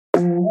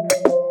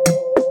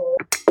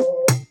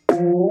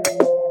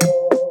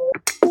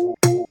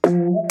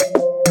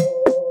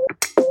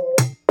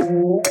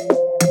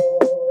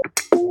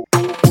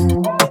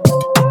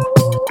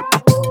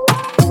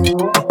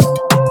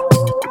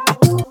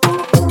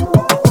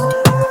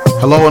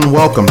Hello and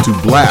welcome to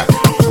Black,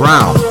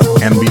 Brown,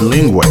 and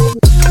Bilingue,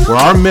 where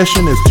our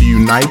mission is to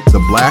unite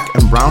the Black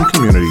and Brown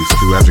communities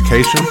through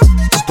education,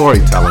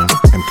 storytelling,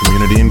 and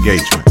community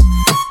engagement.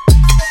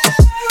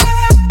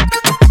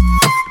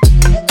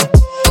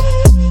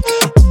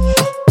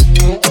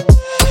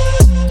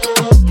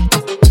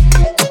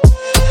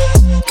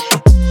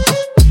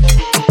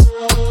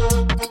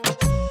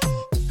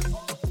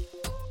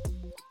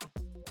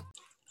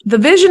 The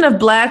vision of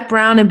Black,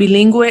 Brown, and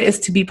Bilingue is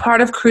to be part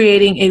of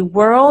creating a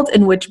world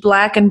in which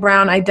Black and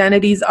Brown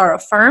identities are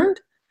affirmed,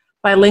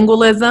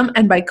 bilingualism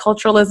and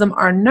biculturalism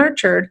are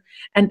nurtured,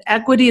 and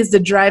equity is the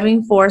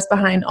driving force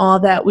behind all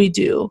that we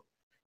do.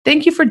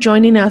 Thank you for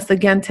joining us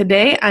again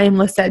today. I am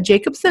Lisette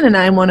Jacobson, and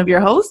I am one of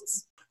your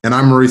hosts. And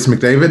I'm Maurice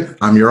McDavid.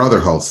 I'm your other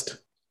host.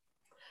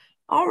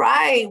 All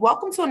right.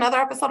 Welcome to another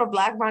episode of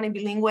Black, Brown, and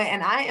Bilingue,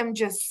 and I am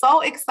just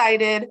so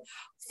excited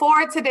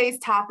for today's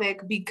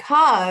topic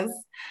because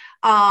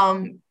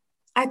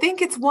I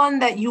think it's one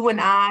that you and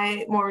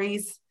I,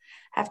 Maurice,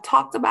 have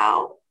talked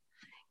about,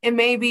 and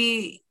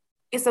maybe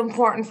it's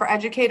important for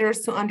educators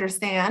to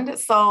understand.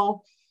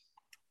 So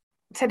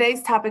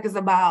today's topic is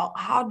about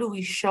how do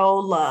we show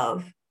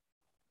love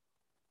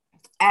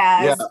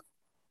as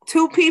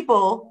two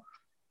people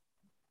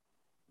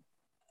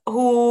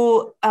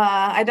who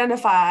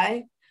identify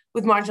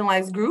with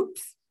marginalized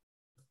groups.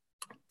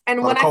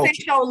 And when I say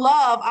show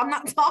love, I'm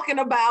not talking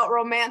about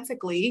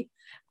romantically.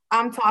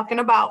 I'm talking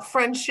about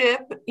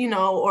friendship,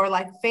 or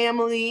like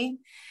family.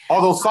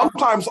 Although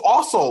sometimes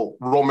also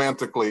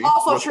romantically.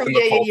 Also true,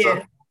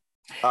 yeah.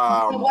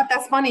 But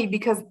that's funny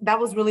because that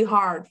was really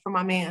hard for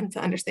my man to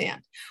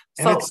understand.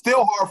 And it's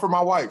still hard for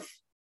my wife.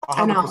 100%.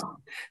 I know.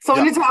 So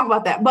we need to talk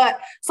about that. But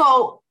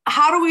so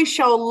how do we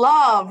show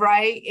love,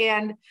 right?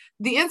 And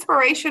the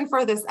inspiration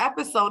for this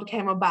episode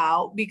came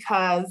about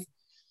because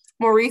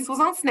Maurice was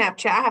on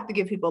Snapchat. I have to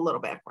give people a little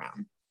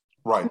background.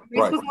 Right.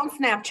 Maurice was on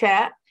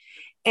Snapchat.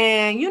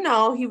 And,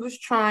 he was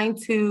trying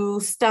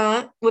to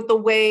stunt with the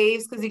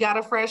waves because he got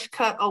a fresh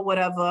cut or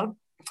whatever.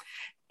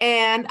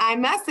 And I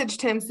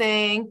messaged him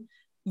saying,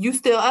 "You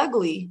still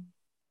ugly."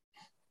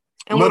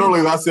 And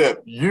literally, that's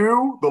it.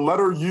 You, the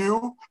letter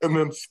U, and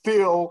then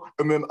still,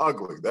 and then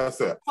ugly.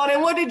 That's it. So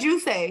then what did you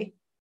say?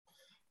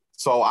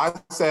 So I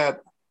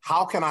said,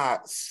 how can I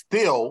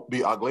still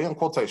be ugly, in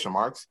quotation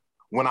marks,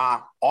 when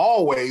I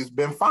always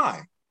been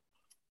fine?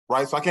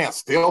 Right, so I can't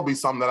still be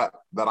something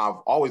that I've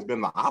always been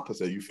the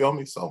opposite. You feel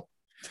me? So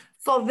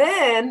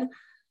then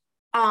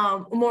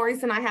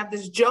Maurice and I have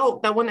this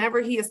joke that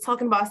whenever he is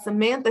talking about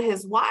Samantha,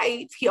 his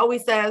wife, he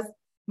always says,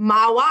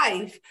 "My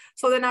wife."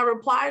 So then I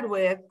replied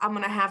with, "I'm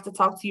gonna have to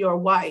talk to your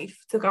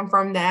wife to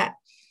confirm that."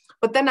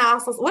 But then I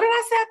also, what did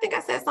I say? I think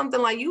I said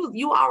something like,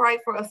 "You all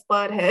right for a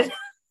spud head?"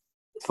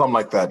 Something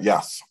like that.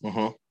 Yes.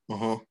 Mm-hmm.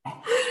 Mm-hmm.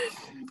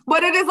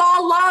 But it is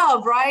all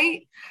love,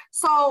 right?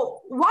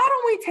 So why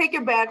don't we take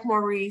it back,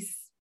 Maurice?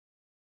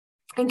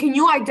 And can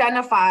you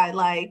identify,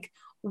 like,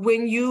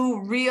 when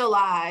you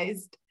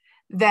realized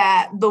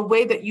that the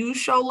way that you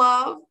show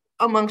love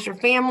amongst your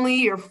family,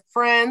 your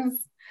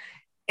friends,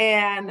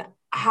 and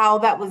how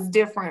that was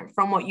different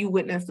from what you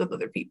witnessed with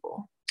other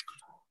people?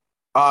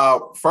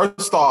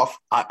 First off,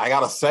 I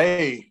gotta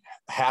say,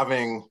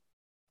 having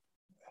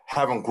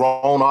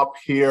grown up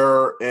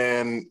here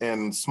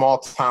in small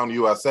town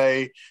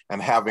USA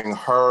and having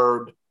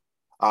heard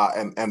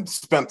and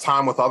spent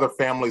time with other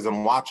families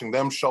and watching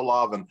them show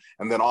love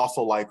and then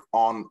also like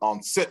on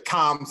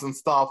sitcoms and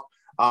stuff,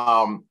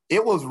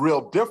 it was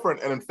real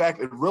different. And in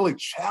fact, it really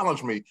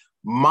challenged me.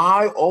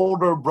 My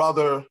older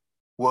brother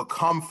would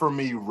come for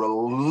me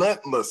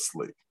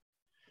relentlessly.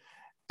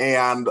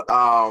 And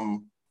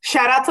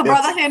shout out to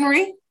Brother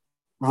Henry.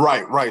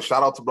 Right.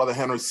 Shout out to Brother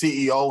Henry,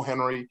 CEO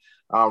Henry.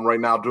 Right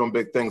now doing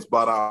big things,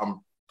 but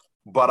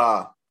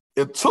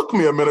it took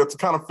me a minute to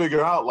kind of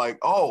figure out, like,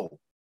 oh,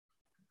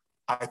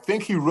 I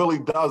think he really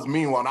does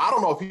mean well. And I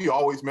don't know if he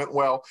always meant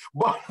well,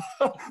 but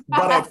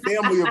at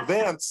family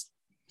events,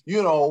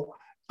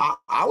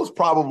 I was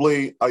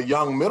probably a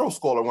young middle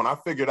schooler when I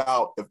figured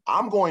out if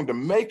I'm going to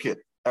make it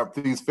at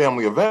these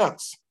family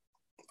events,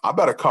 I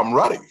better come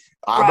ready.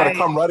 I better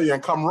come ready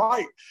and come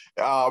right,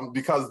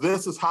 because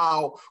this is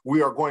how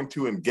we are going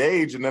to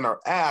engage and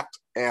interact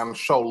and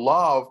show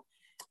love.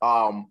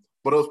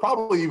 But it was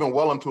probably even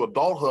well into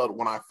adulthood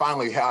when I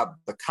finally had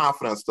the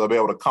confidence to be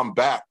able to come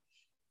back,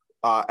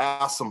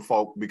 ask some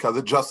folk, because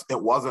it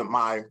wasn't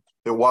my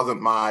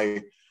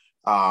my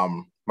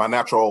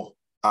natural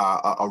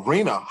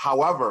arena.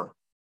 However,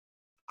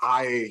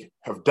 I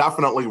have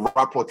definitely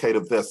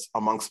replicated this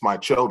amongst my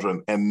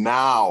children, and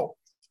now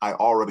I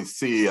already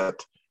see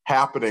it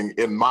happening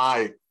in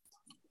my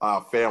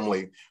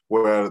family,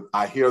 where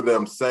I hear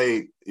them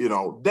say,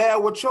 "Dad,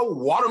 what's your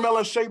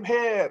watermelon-shaped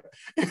head?"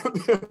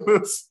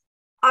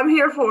 I'm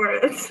here for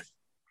it.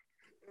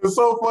 It's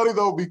so funny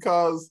though,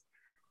 because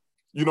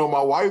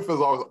my wife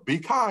is always, "Be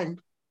kind.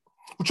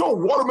 What's your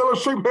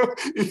watermelon-shaped head?"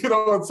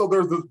 And so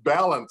there's this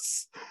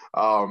balance.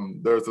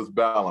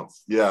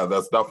 Yeah,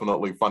 that's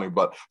definitely funny,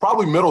 but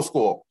probably middle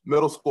school,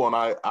 and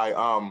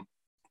I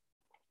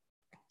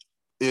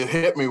it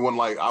hit me when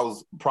like I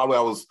was,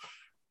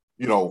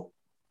 you know,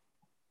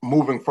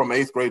 moving from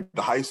 8th grade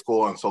to high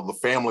school. And so the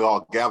family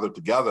all gathered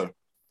together,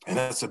 and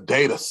it's a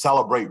day to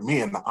celebrate me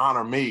and to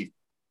honor me.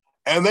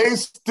 And they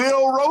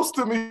still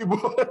roasted me.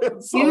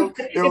 So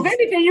if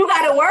anything, you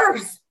got it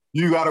worse.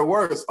 You got it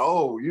worse.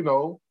 Oh, you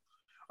know.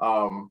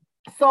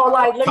 So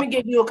like, let me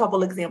give you a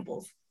couple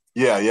examples.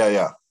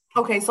 Yeah.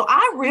 Okay, so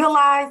I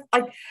realized,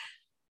 like,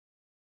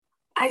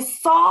 I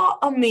saw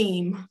a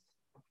meme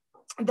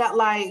that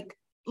like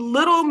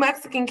little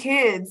Mexican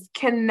kids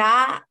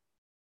cannot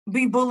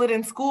be bullied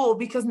in school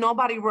because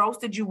nobody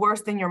roasted you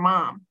worse than your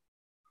mom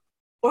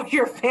or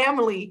your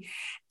family.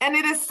 And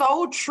it is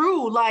so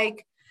true.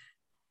 Like,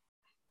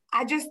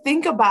 I just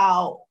think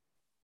about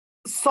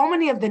so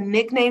many of the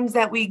nicknames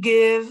that we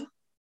give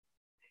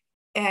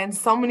and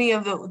so many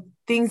of the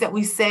things that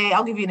we say.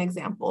 I'll give you an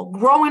example.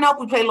 Growing up,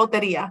 we played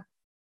loteria.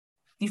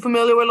 You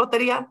familiar with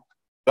loteria?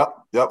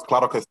 Yep,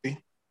 claro que sí.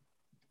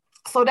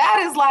 So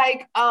that is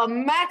like a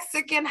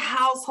Mexican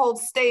household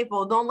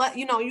staple. Don't let,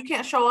 you know, you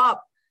can't show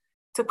up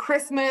to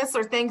Christmas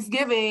or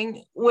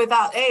Thanksgiving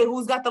without, hey,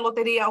 who's got the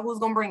loteria? Who's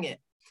going to bring it?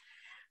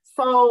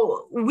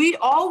 So we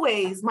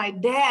always, my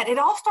dad, it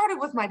all started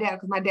with my dad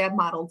because my dad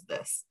modeled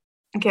this.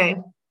 Okay.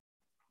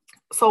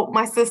 So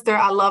my sister,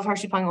 I love her.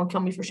 She's probably going to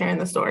kill me for sharing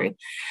this story.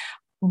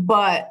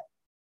 But,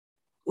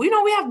 you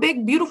know, we have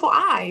big, beautiful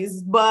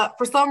eyes. But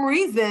for some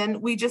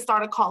reason, we just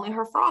started calling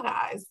her frog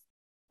eyes.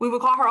 We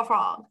would call her a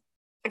frog.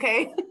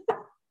 Okay.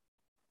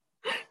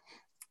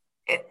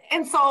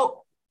 And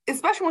so,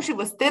 especially when she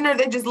was thinner,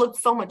 they just looked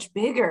so much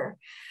bigger.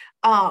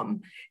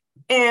 And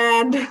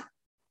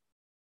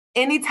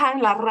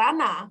anytime La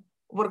Rana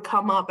would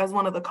come up as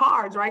one of the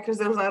cards, right? Because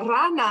there was a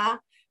rana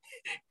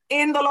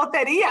in the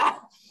loteria.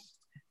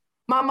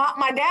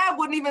 My dad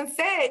wouldn't even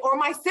say, or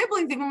my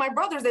siblings, even my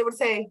brothers, they would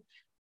say,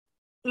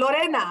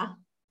 Lorena.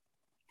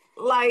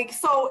 Like,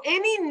 so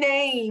any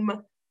name,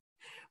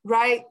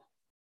 right?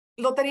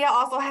 Loteria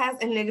also has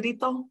El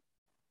Negrito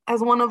as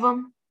one of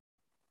them.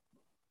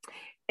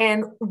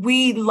 And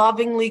we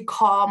lovingly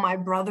call my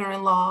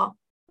brother-in-law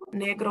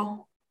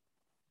Negro.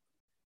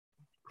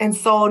 And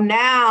so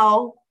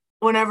now,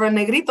 whenever a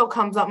Negrito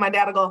comes up, my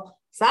dad will go,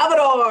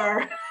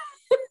 Salvador.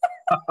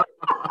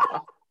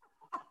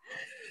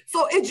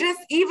 So it just,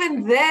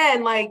 even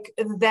then, like,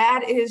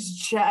 that is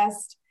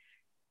just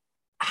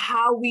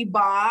how we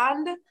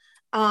bond.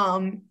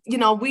 You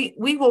know, we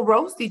will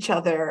roast each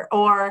other,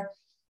 or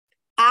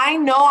I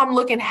know I'm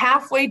looking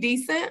halfway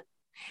decent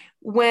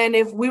when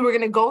if we were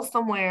going to go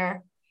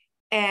somewhere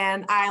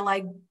and I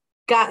like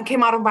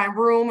came out of my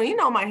room and, you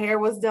know, my hair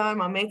was done,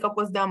 my makeup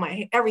was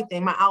done,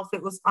 everything, my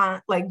outfit was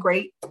fine, like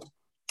great.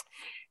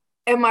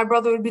 And my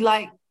brother would be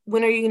like,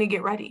 when are you going to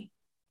get ready?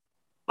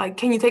 Like,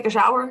 can you take a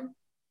shower?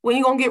 When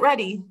you going to get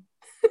ready?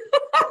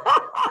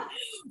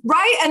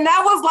 Right? And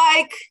that was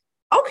like,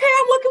 okay,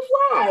 I'm looking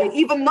fly,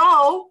 even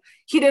though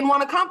he didn't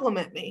want to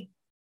compliment me.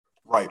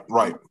 Right.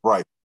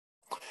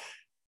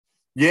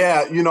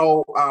 Yeah, you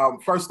know,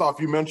 first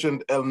off, you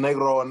mentioned El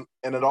Negro,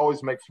 and it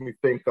always makes me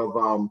think of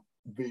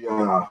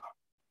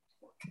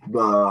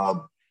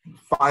the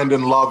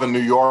Finding Love in New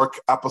York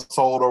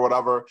episode or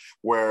whatever,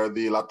 where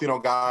the Latino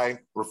guy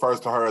refers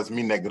to her as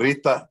mi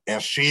negrita,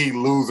 and she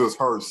loses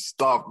her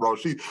stuff, bro.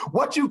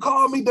 What you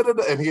call me?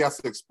 Da-da-da. And he has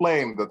to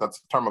explain that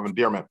that's a term of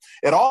endearment.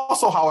 It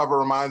also, however,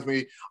 reminds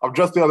me of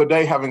just the other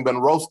day having been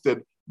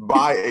roasted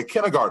by a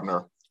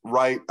kindergartner.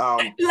 Right.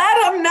 Let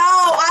them know.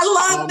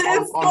 I love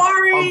this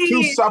story. On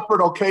two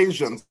separate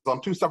occasions.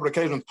 On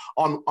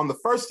the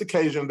first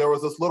occasion, there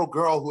was this little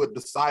girl who had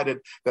decided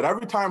that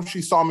every time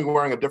she saw me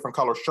wearing a different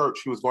color shirt,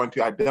 she was going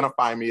to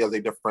identify me as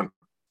a different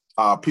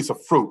piece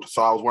of fruit.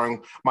 So I was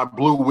wearing my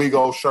blue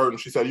Wego shirt, and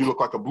she said, "You look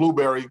like a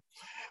blueberry."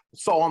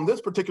 So on this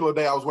particular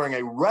day, I was wearing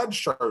a red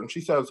shirt, and she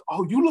says,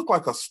 "Oh, you look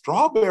like a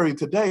strawberry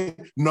today."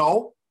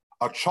 No.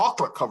 A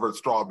chocolate-covered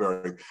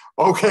strawberry.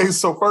 Okay,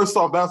 so first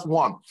off, that's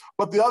one.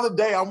 But the other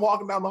day, I'm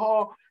walking down the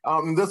hall.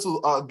 This is,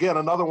 again,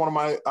 another one of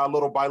my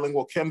little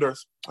bilingual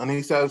kinders. And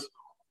he says,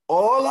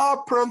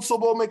 "Hola,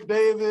 Principal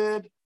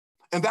McDavid."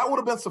 And that would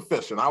have been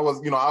sufficient. I was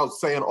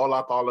saying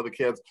hola to all of the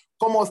kids.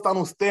 ¿Cómo están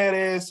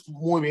ustedes?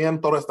 Muy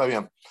bien, todo está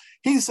bien.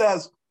 He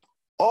says,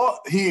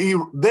 he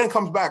then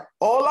comes back,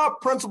 "Hola,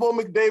 Principal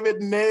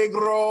McDavid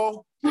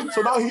Negro."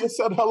 So now he has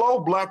said, "Hello,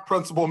 Black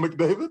Principal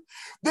McDavid."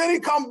 Then he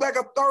comes back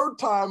a third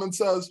time and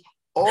says,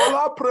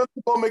 "Hola,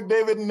 Principal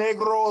McDavid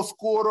Negro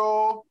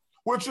Oscuro,"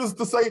 which is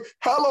to say,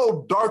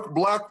 "Hello, dark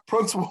Black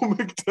Principal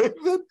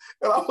McDavid."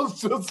 And I was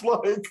just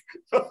like,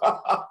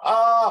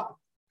 I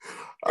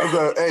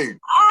said, "Hey,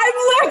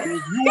 if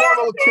you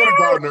were a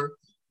kindergartner,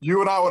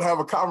 you and I would have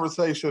a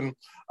conversation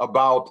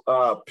about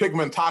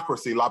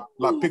pigmentocracy, la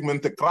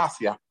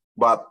pigmentocracia."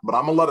 But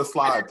I'm gonna let it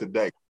slide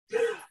today.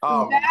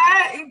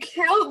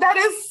 That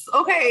is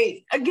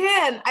okay.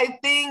 Again, I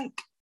think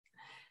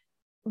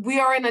we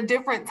are in a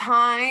different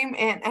time,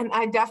 and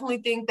I definitely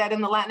think that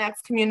in the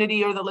Latinx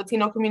community or the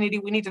Latino community,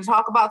 we need to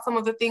talk about some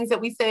of the things that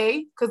we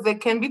say because they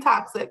can be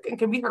toxic and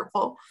can be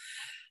hurtful.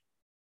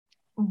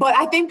 But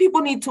I think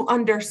people need to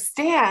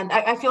understand.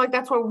 I feel like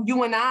that's where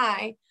you and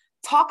I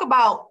talk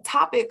about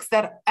topics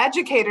that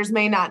educators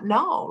may not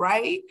know,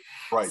 right?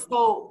 Right.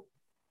 So,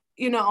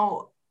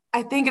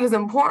 I think it is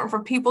important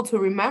for people to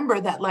remember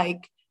that,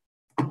 like,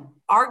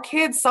 our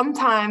kids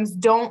sometimes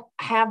don't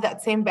have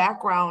that same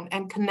background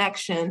and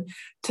connection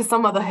to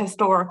some of the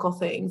historical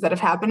things that have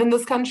happened in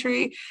this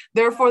country.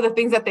 Therefore, the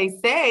things that they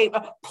say,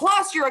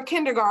 plus you're a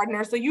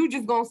kindergartner, so you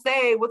just gonna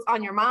say what's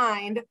on your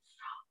mind.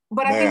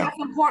 But I think that's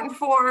important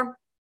for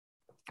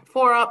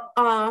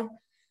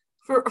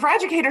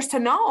educators to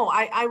know.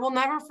 I will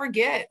never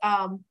forget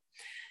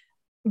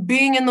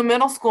being in the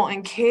middle school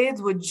and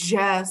kids would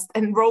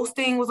and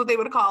roasting was what they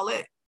would call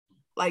it.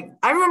 Like,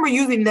 I remember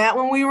using that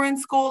when we were in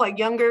school, like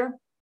younger.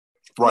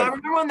 Right. And I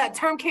remember when that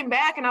term came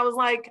back and I was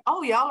like,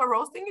 oh, y'all are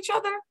roasting each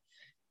other?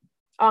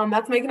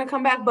 That's making a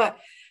comeback. But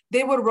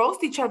they would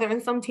roast each other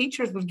and some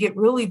teachers would get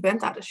really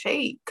bent out of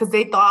shape because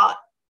they thought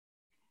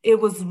it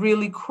was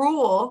really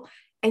cruel.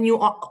 And you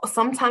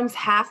sometimes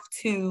have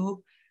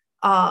to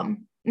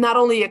not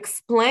only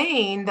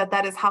explain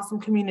that is how some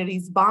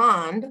communities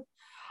bond,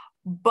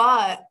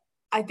 but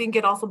I think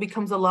it also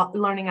becomes a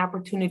learning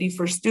opportunity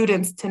for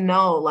students to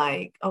know,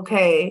 like,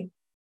 okay,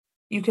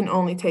 you can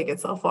only take it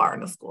so far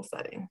in a school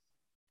setting.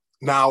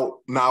 Now,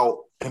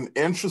 an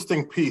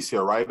interesting piece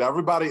here, right?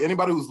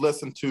 Anybody who's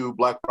listened to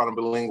Black, Brown, and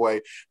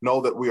Bilingual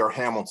know that we are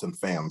Hamilton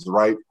fans,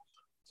 right?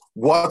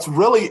 What's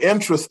really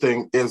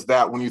interesting is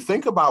that when you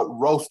think about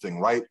roasting,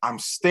 right? I'm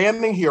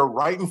standing here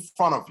right in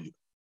front of you.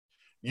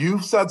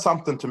 You've said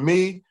something to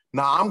me.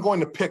 Now I'm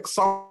going to pick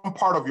some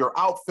part of your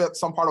outfit,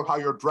 some part of how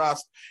you're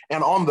dressed,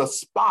 and on the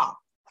spot,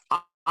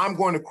 I'm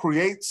going to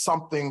create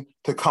something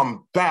to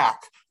come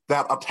back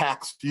that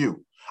attacks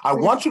you. I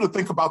want you to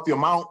think about the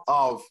amount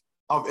of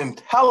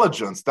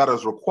intelligence that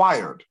is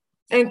required.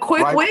 And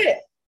quick wit.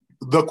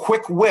 The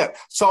quick wit.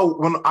 So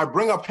when I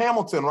bring up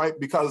Hamilton, right,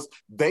 because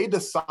they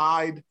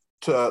decide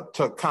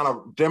to kind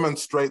of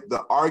demonstrate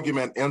the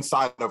argument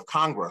inside of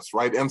Congress,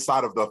 right,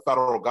 inside of the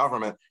federal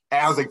government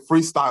as a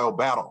freestyle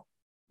battle.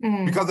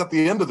 Mm-hmm. Because at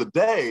the end of the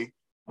day,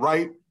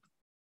 right,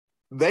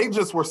 they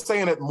just were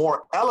saying it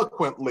more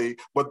eloquently,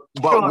 but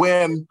sure.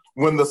 when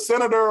the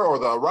senator or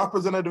the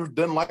representative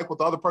didn't like what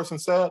the other person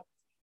said,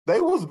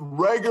 they was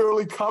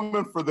regularly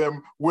coming for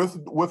them with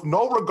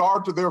no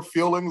regard to their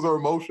feelings or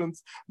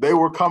emotions. They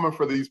were coming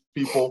for these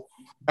people.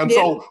 And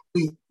so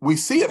we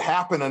see it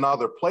happen in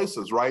other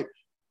places, right?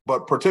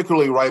 But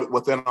particularly right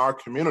within our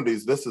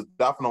communities, this is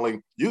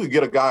definitely, you could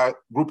get a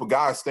group of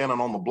guys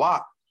standing on the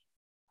block.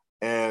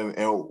 And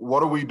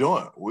what are we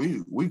doing?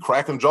 We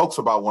cracking jokes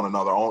about one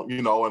another,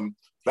 and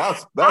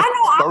that's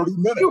 30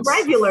 minutes. You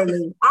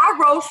regularly. I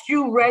roast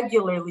you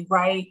regularly,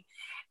 right?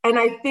 And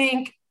I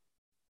think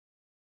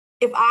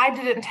if I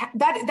didn't,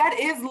 that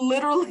is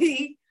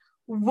literally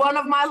one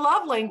of my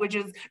love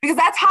languages, because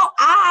that's how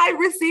I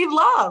receive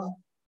love,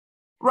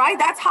 right?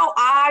 That's how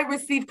I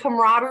receive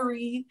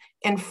camaraderie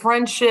and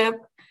friendship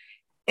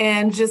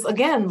and just,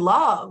 again,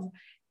 love.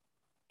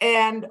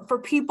 And for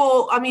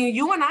people, I mean,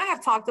 you and I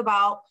have talked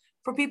about,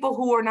 for people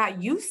who are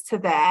not used to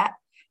that,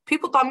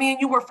 people thought me and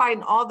you were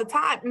fighting all the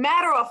time.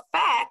 Matter of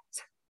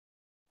fact,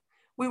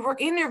 we were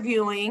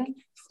interviewing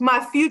my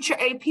future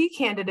AP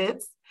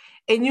candidates,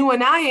 and you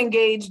and I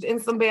engaged in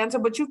some banter,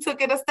 but you took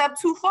it a step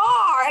too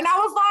far. And I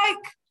was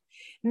like,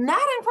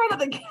 not in front of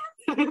the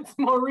candidates,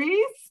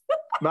 Maurice.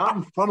 Not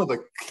in front of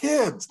the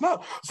kids.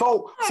 No.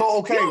 So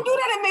okay. You don't do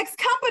that in mixed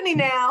company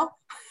now.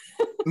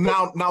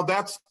 Now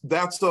that's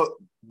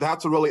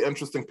a really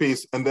interesting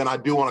piece. And then I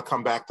do want to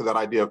come back to that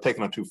idea of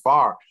taking it too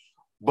far.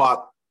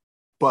 But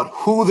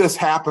who this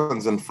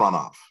happens in front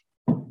of,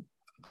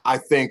 I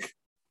think,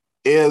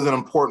 is an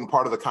important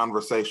part of the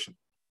conversation.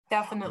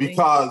 Definitely.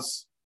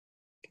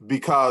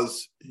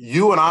 Because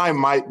you and I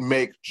might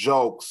make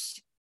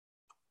jokes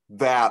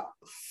that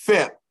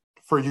fit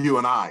for you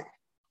and I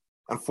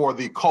and for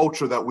the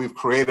culture that we've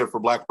created for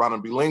Black, Brown,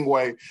 and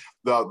Bilingual,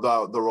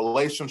 the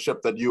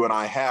relationship that you and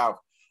I have.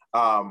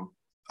 And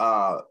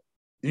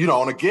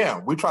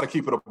again, we try to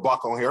keep it a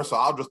buck on here, so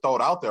I'll just throw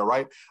it out there,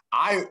 right?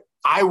 I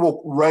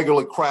will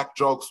regularly crack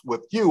jokes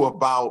with you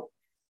about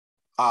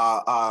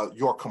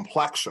your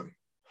complexion.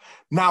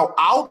 Now,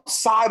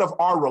 outside of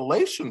our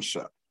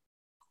relationship,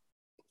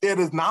 it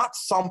is not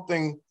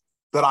something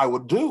that I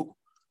would do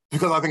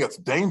because I think it's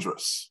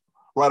dangerous,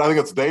 right? I think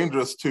it's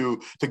dangerous to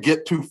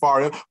get too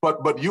far in,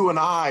 but you and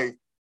I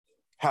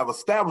have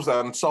established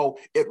that. And so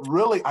it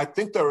really, I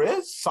think there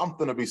is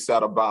something to be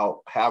said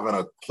about having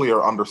a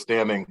clear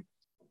understanding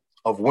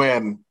of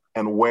when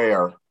and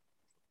where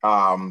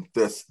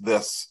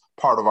this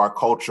part of our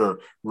culture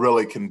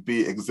really can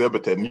be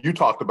exhibited. And you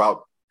talked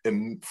about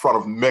in front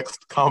of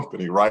mixed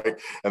company, right?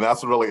 And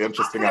that's a really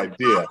interesting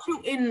idea. You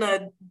in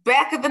the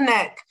back of the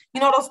neck.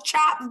 You know those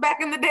chops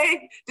back in the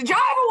day? Did y'all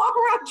ever walk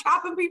around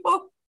chopping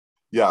people?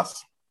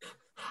 Yes.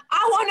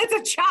 I wanted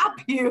to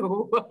chop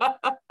you.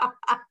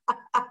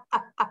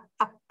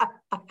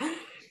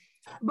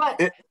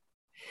 But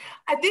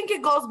I think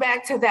it goes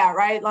back to that,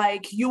 right?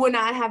 Like, you and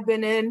I have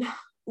been in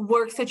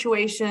work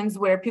situations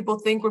where people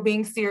think we're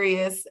being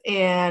serious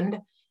and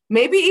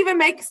maybe even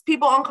makes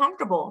people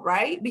uncomfortable,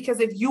 right? Because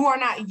if you are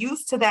not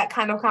used to that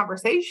kind of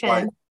conversation,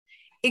 right,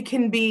 it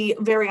can be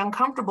very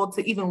uncomfortable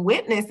to even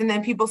witness. And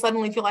then people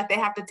suddenly feel like they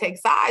have to take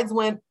sides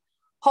when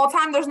whole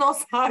time there's no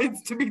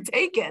sides to be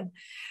taken.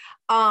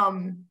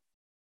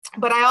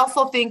 But I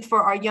also think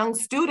for our young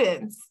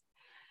students,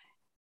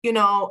 you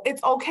know,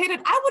 it's okay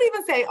to, I would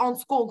even say on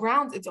school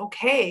grounds, it's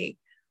okay,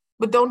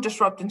 but don't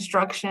disrupt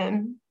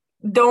instruction.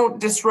 Don't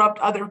disrupt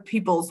other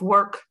people's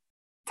work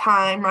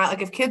time, right?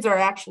 Like if kids are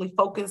actually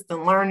focused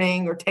and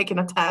learning or taking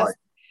a test. Right.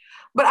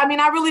 But I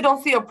mean, I really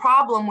don't see a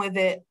problem with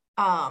it,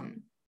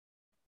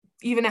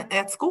 even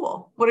at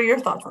school. What are your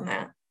thoughts on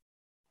that?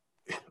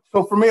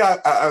 So for me,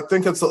 I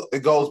think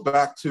it goes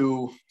back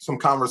to some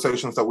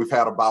conversations that we've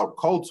had about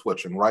code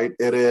switching, right?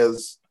 It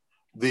is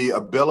the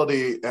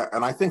ability,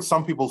 and I think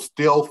some people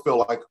still feel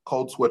like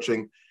code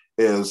switching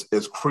is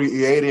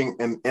creating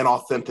an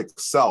inauthentic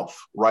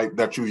self, right?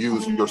 That you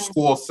use your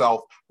school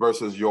self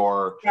versus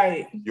your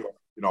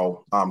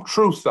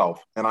true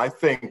self. And I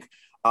think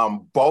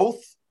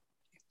both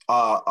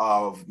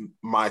are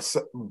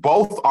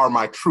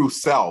my true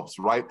selves,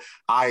 right?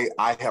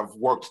 I have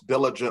worked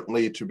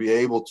diligently to be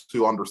able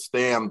to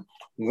understand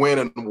when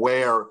and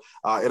where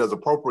it is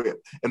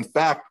appropriate. In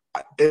fact,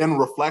 in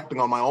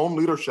reflecting on my own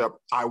leadership,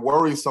 I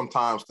worry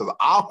sometimes because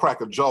I'll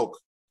crack a joke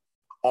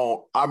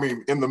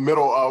in the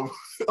middle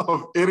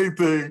of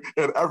anything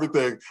and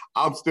everything,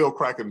 I'm still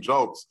cracking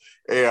jokes.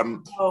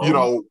 And,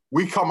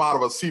 we come out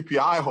of a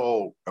CPI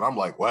hole and I'm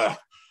like, well,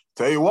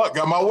 tell you what,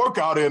 got my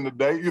workout in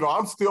today.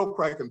 I'm still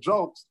cracking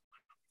jokes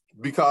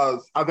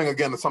because I think,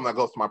 again, it's something that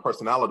goes to my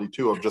personality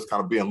too, of just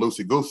kind of being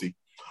loosey-goosey.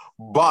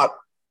 But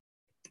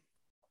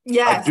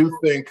yes, I do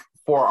think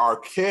for our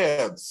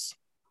kids,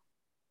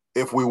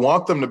 if we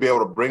want them to be able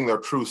to bring their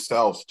true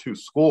selves to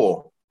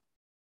school,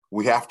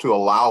 we have to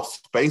allow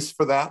space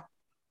for that.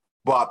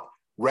 But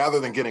rather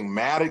than getting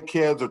mad at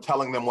kids or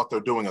telling them what they're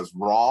doing is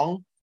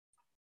wrong,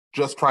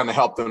 just trying to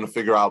help them to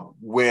figure out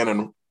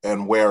when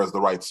and where is the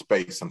right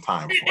space and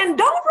time. And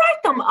don't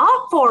write them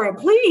up for it,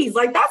 please.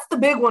 Like, that's the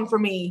big one for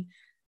me.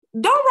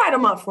 Don't write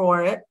them up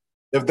for it.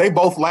 If they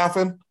both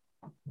laughing,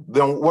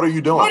 then what are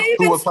you doing? But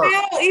even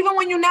still, even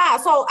when you're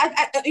not. So,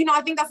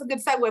 I think that's a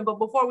good segue. But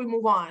before we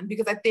move on,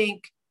 because I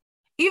think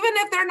even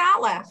if they're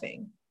not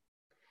laughing,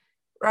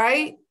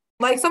 right?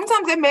 Like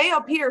sometimes it may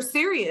appear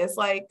serious,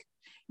 like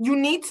you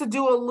need to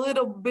do a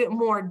little bit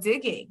more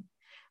digging.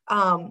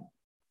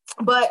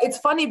 But it's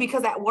funny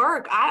because at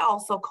work, I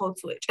also code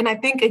switch. And I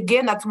think,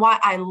 again, that's why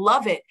I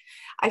love it.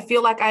 I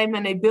feel like I'm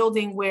in a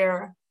building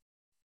where,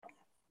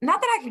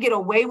 not that I could get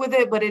away with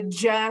it, but it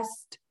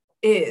just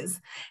is.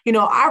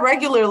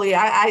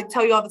 I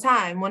tell you all the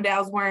time, one day I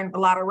was wearing a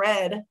lot of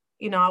red.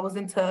 I was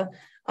into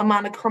a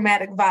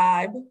monochromatic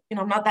vibe.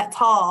 I'm not that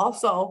tall,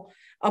 so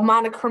a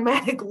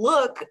monochromatic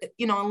look,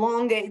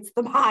 elongates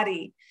the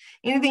body.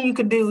 Anything you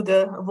could do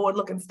to avoid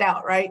looking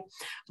stout, right?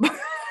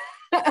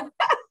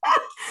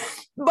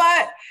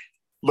 But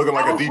looking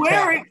like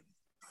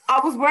I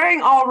was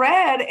wearing all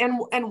red,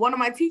 and one of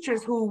my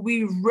teachers, who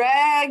we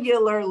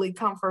regularly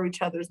come for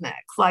each other's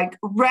necks, like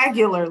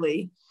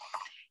regularly,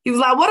 he was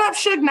like, "What up,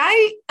 Suge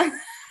Knight?"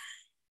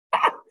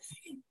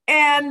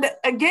 And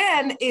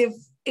again, if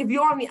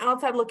you're on the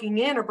outside looking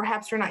in, or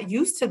perhaps you're not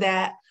used to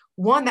that,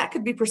 one, that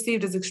could be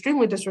perceived as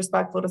extremely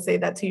disrespectful to say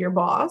that to your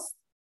boss,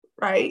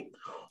 right?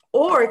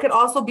 Or it could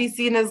also be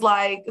seen as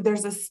like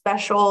there's a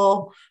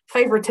special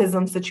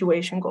favoritism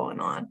situation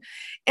going on.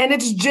 And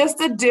it's just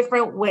a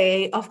different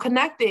way of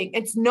connecting.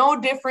 It's no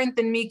different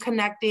than me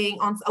connecting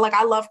on, like,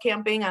 I love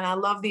camping and I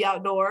love the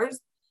outdoors.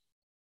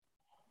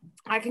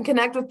 I can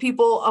connect with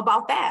people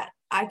about that.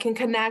 I can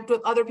connect with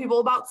other people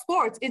about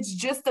sports. It's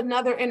just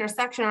another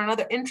intersection or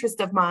another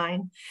interest of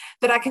mine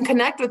that I can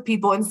connect with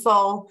people. And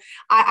so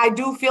I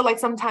do feel like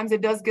sometimes it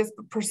does get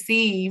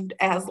perceived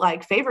as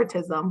like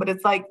favoritism, but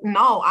it's like,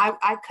 no,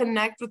 I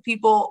connect with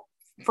people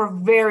for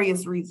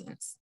various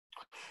reasons.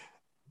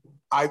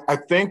 I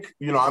think,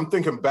 I'm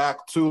thinking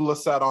back to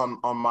Lisette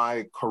on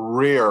my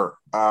career.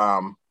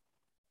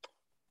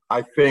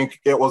 I think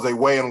it was a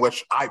way in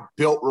which I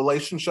built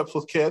relationships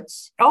with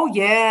kids. Oh,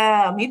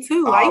 yeah, me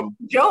too. I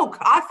joke.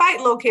 I fight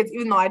little kids,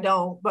 even though I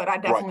don't, but I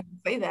definitely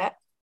say that.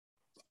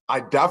 I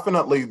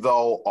definitely,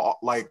 though,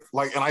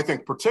 and I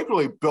think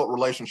particularly built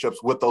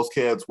relationships with those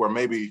kids where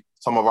maybe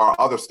some of our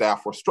other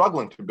staff were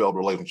struggling to build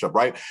relationship,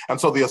 right? And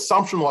so the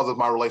assumption was that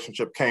my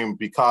relationship came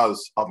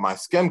because of my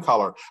skin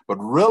color, but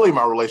really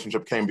my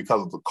relationship came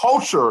because of the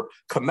culture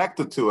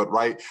connected to it,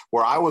 right?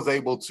 Where I was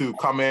able to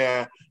come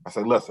in and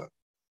say, listen,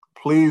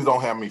 please don't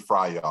have me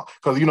fry y'all.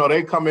 Because,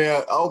 they come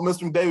in, oh,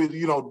 Mr.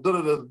 McDavid,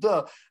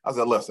 da-da-da-da. I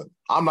said, listen,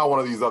 I'm not one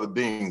of these other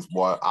deans,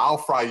 boy. I'll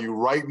fry you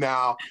right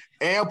now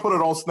and put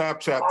it on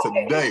Snapchat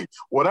today.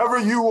 Whatever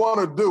you want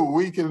to do,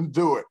 we can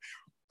do it.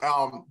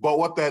 But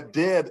what that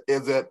did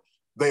is that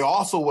they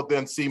also would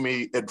then see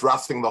me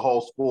addressing the whole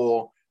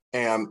school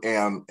and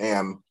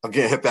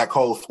again, hit that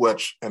code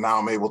switch. And now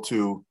I'm able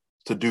to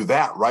do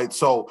that, right?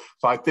 So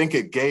I think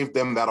it gave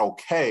them that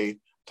okay.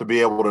 to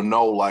be able to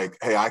know like,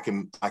 hey, I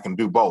can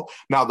do both.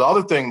 Now, the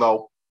other thing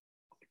though,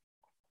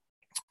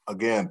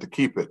 again, to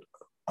keep it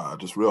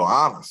just real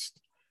honest,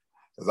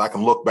 is I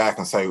can look back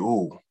and say,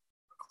 ooh,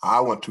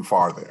 I went too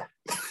far there.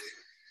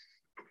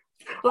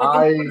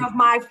 Like of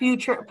my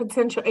future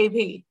potential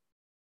AP.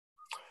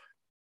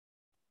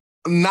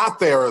 Not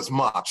there as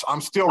much.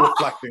 I'm still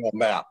reflecting on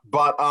that.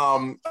 But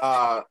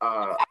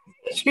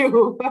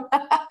you.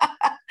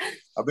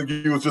 I think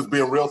he was just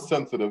being real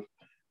sensitive.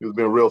 He was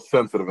being real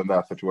sensitive in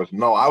that situation.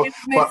 No, I was,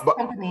 but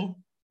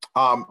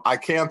I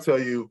can tell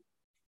you,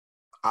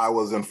 I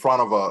was in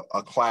front of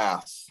a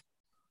class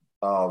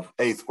of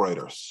 8th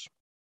graders.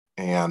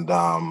 And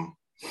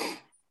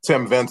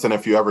Tim Vincent,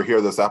 if you ever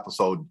hear this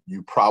episode,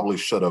 you probably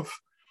should have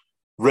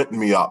written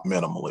me up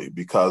minimally,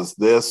 because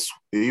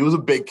he was a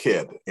big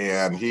kid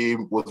and he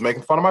was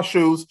making fun of my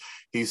shoes.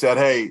 He said,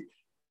 hey,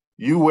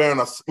 you wearing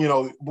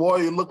boy,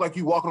 you look like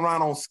you walking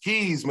around on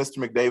skis, Mr.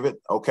 McDavid.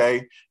 Okay.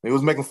 And he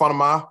was making fun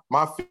of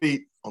my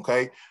feet.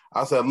 Okay.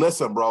 I said,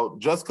 listen, bro,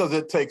 just because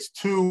it takes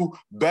 2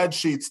 bed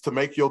sheets to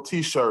make your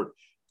t-shirt.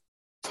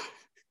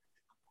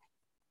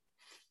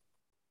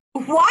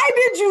 Why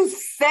did you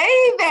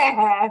say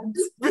that?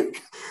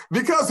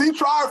 Because he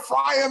tried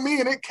frying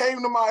me and it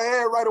came to my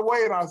head right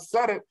away and I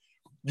said it.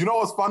 You know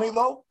what's funny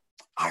though?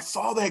 I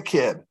saw that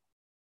kid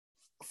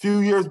a few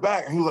years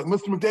back and he was like,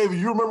 Mr. McDavid,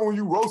 you remember when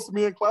you roasted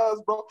me in class,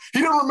 bro?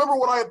 He didn't remember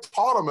what I had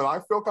taught him and I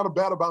felt kind of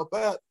bad about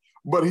that.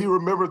 But he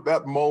remembered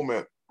that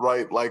moment,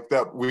 right? Like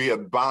that we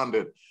had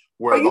bonded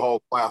where the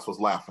whole class was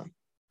laughing.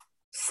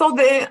 So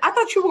then I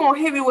thought you were going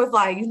to hit me with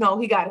like, he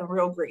got in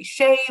real great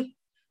shape.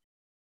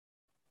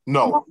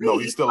 No,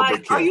 he's still a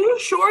big kid. Are you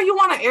sure you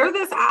want to air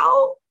this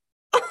out?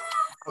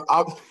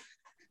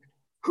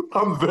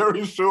 I'm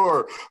very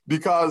sure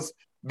because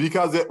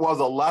it was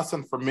a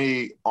lesson for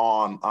me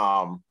on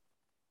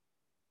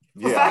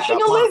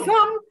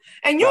professionalism.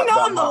 And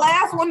I'm the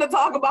last one to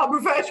talk about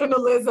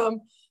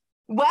professionalism.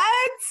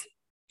 What?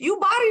 You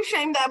body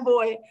shamed that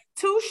boy.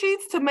 2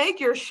 sheets to make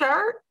your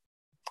shirt?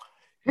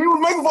 He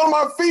was making fun of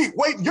my feet.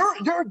 Wait,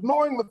 you're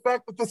ignoring the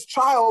fact that this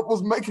child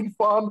was making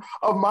fun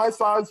of my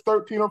size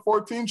 13 or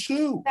 14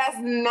 shoe. That's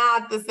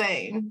not the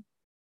same.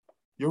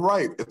 You're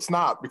right. It's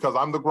not, because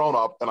I'm the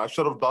grown-up and I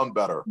should have done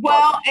better.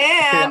 Well,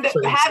 and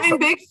having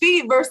big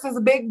feet versus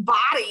a big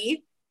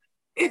body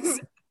is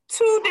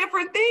 2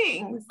 different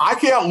things. I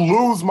can't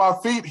lose my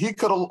feet. He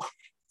could have.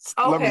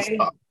 Okay. Let me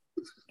stop.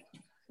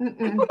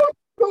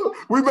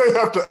 We may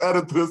have to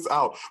edit this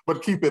out,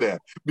 but keep it in,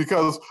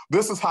 because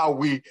this is how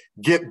we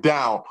get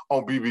down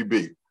on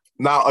BBB.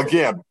 Now,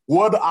 again,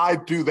 would I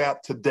do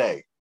that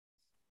today?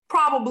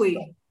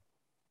 Probably.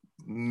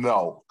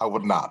 No, I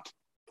would not.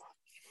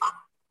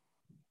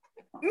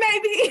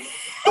 Maybe.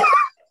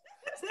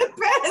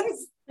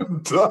 Depends.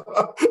 Depends on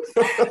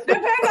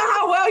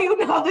how well you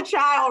know the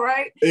child,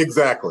 right?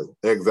 Exactly.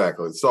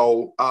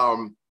 So,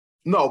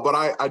 no, but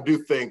I do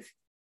think,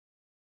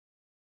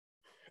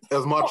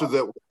 as much as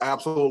it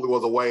absolutely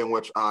was a way in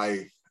which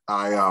I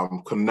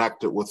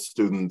connected with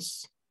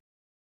students,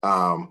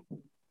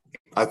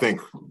 I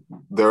think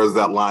there is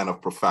that line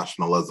of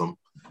professionalism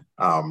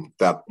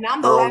that. And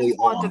I'm the last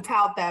one to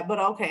tout that, but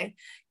okay.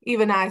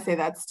 Even I say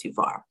that's too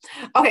far.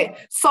 Okay,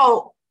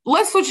 so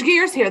let's switch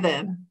gears here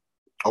then.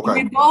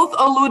 Okay. We both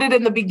alluded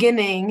in the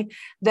beginning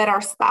that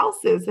our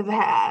spouses have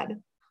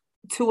had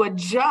to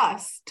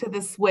adjust to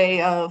this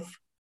way of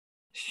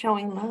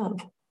showing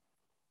love.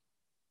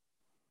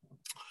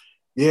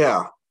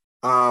 Yeah.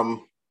 Let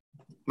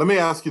me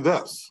ask you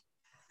this.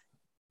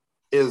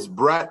 Is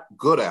Brett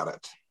good at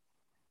it?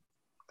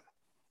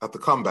 At the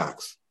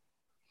comebacks?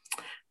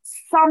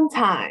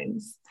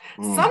 Sometimes.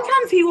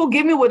 Sometimes he will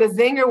give me with a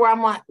zinger where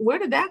I'm like, where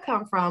did that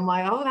come from?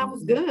 Like, oh, that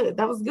was good.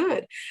 That was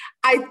good.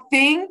 I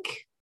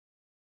think,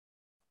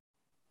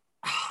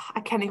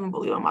 I can't even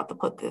believe I'm about to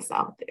put this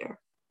out there.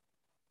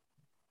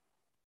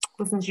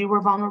 But since you were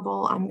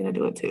vulnerable, I'm going to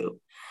do it too.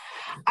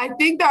 I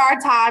think there are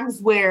times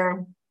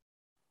where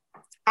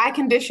I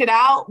can dish it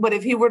out, but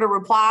if he were to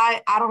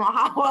reply, I don't know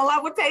how well I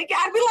would take it.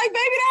 I'd be like,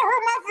 baby, that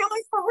hurt my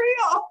feelings for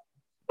real.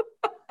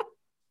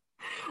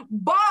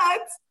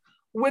 But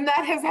when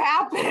that has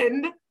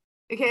happened,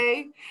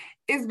 okay,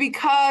 is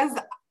because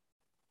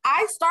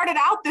I started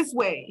out this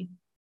way.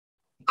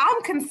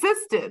 I'm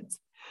consistent.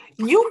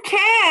 You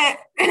can't,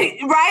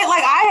 right?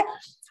 Like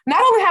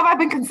not only have I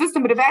been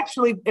consistent, but have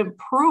actually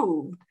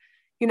improved.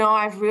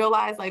 I've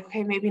realized like,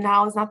 okay, maybe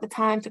now is not the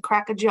time to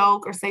crack a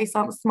joke or say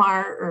something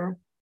smart or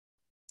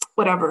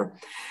whatever.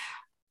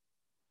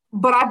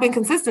 But I've been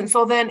consistent.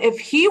 So then if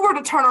he were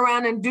to turn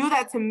around and do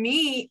that to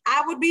me,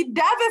 I would be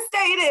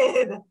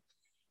devastated.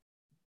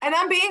 And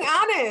I'm being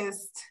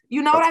honest.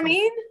 You know what I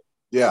mean?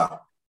 Yeah.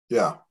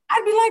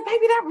 I'd be like,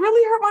 baby, that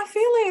really hurt my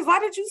feelings. Why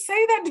did you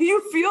say that? Do you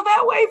feel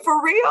that way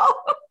for real?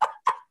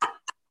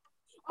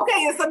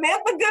 Okay, is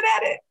Samantha good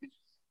at it?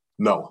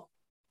 No.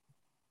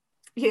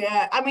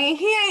 Yeah, I mean,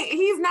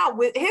 he's not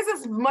with, his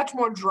is much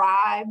more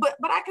dry, but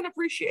I can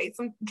appreciate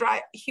some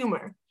dry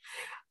humor.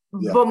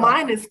 Yeah, but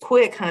mine is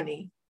quick,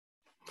 honey.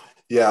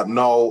 Yeah,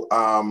 no,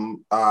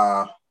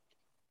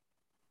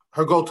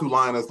 her go-to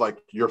line is like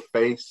your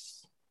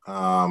face,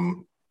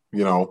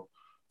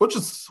 which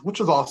is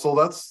also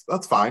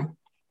that's fine.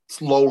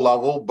 It's low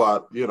level,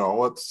 but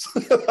it's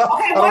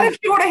okay. What if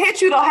she were to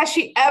hit you though? Has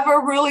she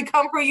ever really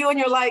come for you and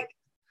you're like,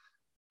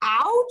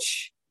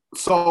 ouch?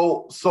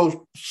 So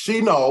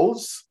she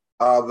knows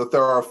that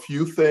there are a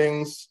few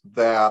things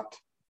that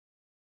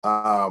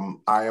I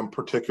am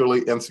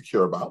particularly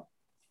insecure about.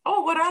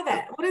 Oh, what are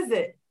that? What is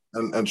it?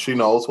 And she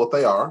knows what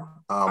they are.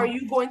 Are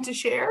you going to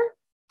share?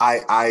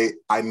 I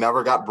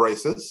never got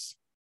braces.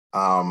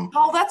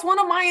 That's one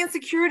of my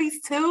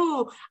insecurities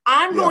too.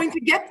 I've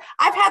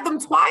had them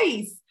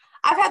twice.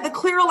 I've had the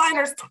clear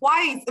aligners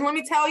twice. And let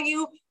me tell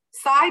you,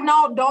 side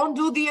note, don't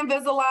do the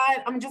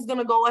Invisalign. I'm just going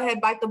to go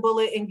ahead, bite the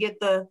bullet and get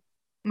the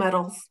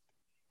metals.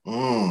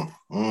 Yeah,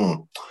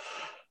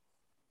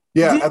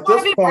 do you at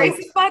this point,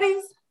 braces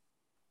buddies?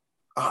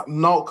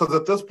 No, because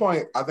at this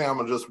point, I think I'm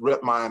gonna just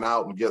rip mine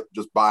out and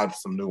just buy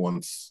some new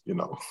ones. I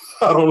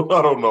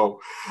don't know.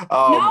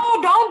 No,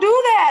 don't do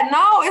that.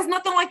 No, it's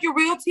nothing like your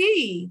real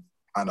teeth.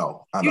 I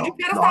know. You just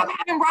gotta stop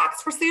having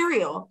rocks for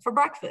cereal for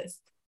breakfast.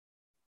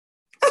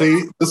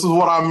 See, this is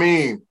what I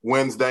mean.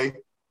 Wednesday,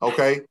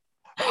 okay.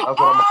 That's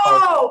what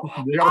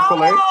you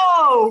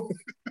gotta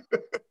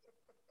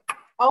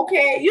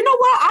Okay, you know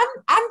what?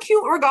 I'm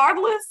cute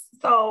regardless.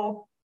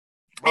 So,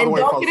 and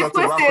don't get it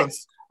twisted.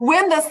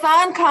 When the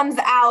sun comes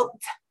out,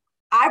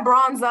 I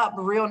bronze up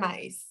real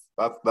nice.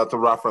 That's a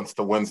reference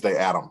to Wednesday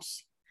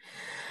Addams,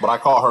 but I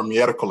call her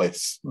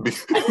Miércoles.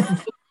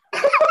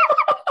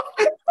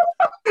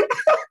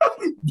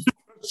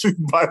 She's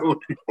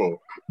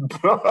bilingual.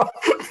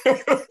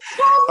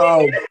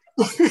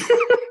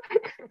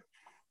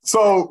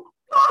 So.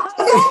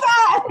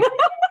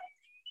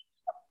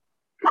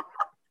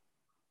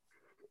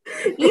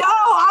 Yo,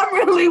 I'm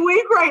really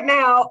weak right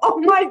now. Oh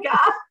my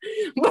God.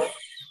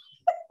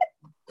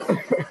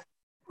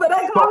 But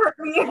I call her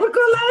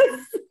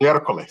Miércoles.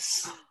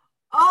 Miércoles.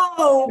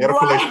 Oh,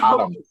 Miércoles wow.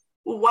 Adam.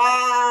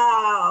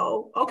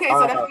 Wow. Okay, so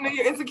that's one of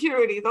your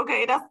insecurities.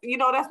 Okay, that's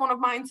one of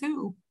mine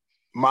too.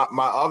 My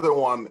other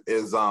one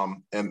is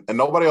and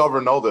nobody will ever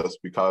know this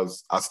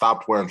because I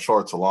stopped wearing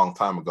shorts a long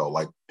time ago,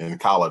 like in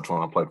college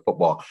when I played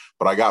football.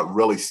 But I got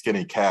really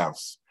skinny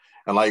calves,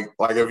 and like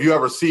if you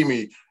ever see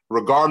me,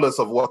 regardless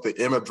of what the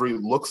imagery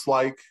looks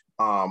like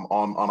on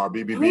our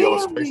BBB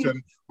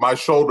illustration, my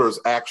shoulders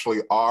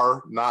actually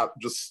are not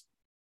just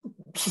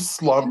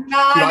slumped.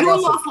 Nah, you're a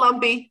little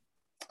slumpy.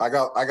 I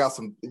got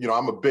some.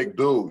 I'm a big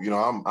dude.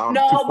 I'm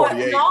no, but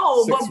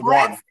 6'1".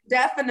 Brett's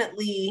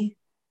definitely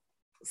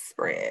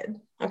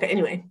spread. Okay,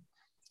 anyway.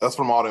 That's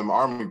from all them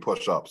army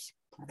push-ups.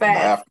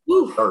 Fast.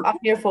 I'm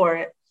here for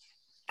it.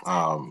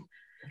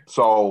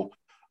 So,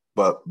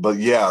 but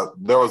yeah,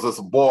 there was this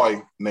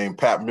boy named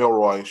Pat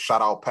Milroy.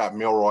 Shout out Pat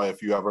Milroy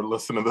if you ever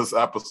listen to this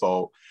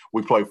episode.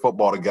 We played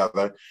football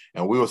together,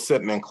 and we were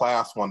sitting in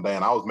class one day,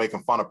 and I was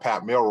making fun of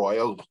Pat Milroy,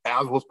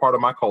 as was part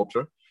of my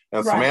culture.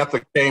 And right.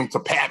 Samantha came to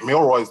Pat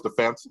Milroy's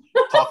defense,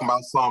 talking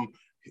about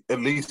at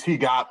least he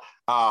got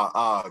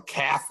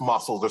calf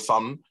muscles or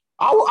something.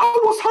 I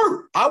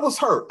was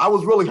hurt. I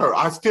was really hurt.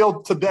 I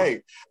still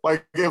today,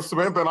 like if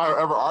Samantha and I are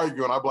ever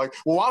arguing, I'd be like,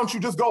 well, why don't you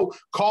just go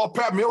call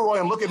Pat Milroy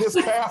and look at his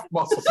calf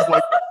muscles?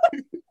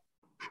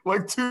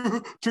 like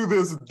to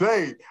this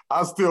day,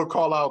 I still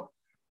call out.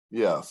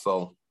 Yeah.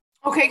 So.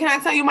 Okay. Can I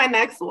tell you my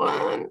next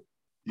one?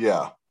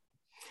 Yeah.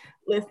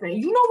 Listen,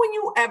 when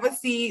you ever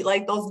see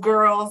like those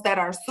girls that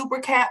are super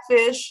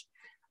catfish,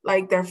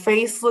 like their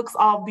face looks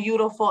all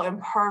beautiful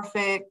and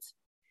perfect,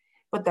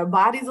 but their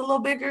body's a little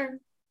bigger.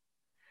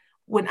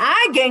 When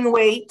I gain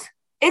weight,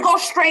 it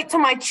goes straight to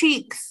my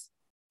cheeks.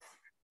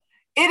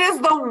 It is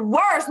the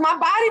worst. My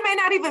body may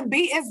not even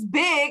be as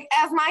big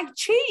as my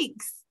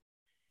cheeks.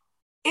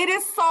 It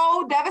is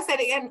so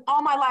devastating. And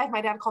all my life,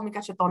 my dad called me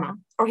cachetona,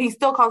 or he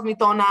still calls me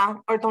tona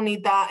or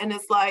tonita. And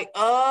it's like,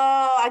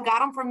 I got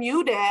them from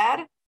you,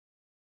 Dad.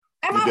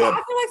 And I feel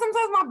like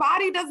sometimes my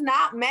body does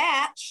not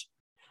match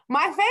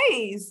my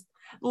face.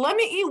 Let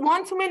me eat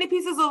one too many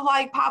pieces of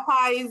like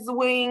Popeye's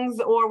wings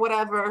or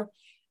whatever.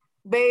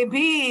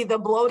 Baby, the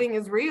bloating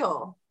is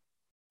real.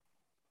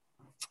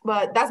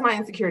 But that's my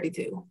insecurity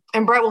too.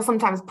 And Brett will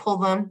sometimes pull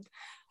them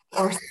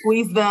or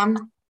squeeze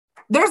them.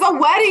 There's a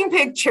wedding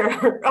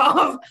picture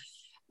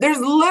there's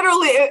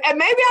literally, and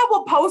maybe I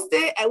will post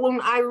it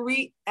when I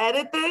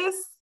re-edit this.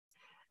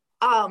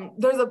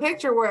 There's a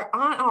picture where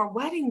on our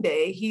wedding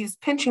day, he's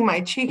pinching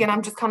my cheek and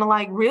I'm just kind of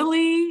like,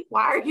 really?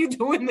 Why are you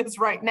doing this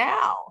right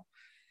now?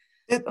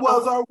 It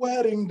was our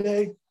wedding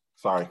day.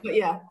 Sorry. But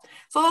yeah.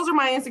 So those are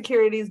my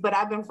insecurities, but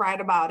I've been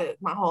fried about it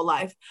my whole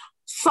life.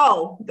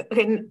 So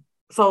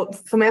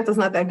Samantha's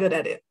not that good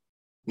at it.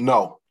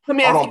 No. Let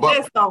me ask you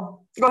this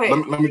though. Go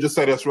ahead. Let me just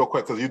say this real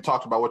quick because you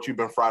talked about what you've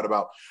been fried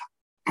about.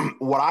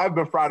 What I've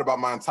been fried about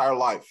my entire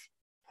life.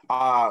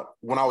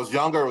 When I was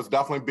younger, it was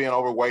definitely being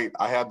overweight.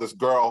 I had this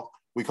girl,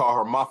 we call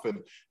her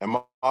Muffin. And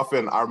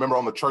Muffin, I remember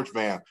on the church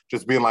van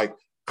just being like,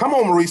 come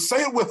on, Marie,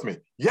 say it with me.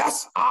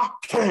 Yes, I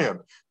can.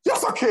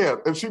 Yes, I can.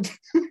 And she...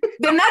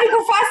 The Nutty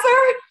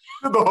Professor?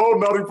 The whole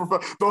nutty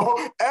professor.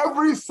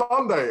 Every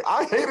Sunday.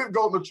 I hated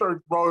going to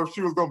church, bro, if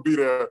she was going to be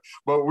there,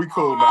 but we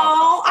cool now.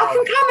 Oh, I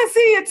can kind of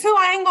see it too.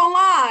 I ain't gonna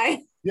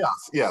lie.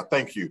 Yes, yeah,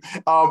 thank you.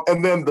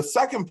 And then the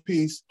second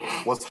piece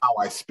was how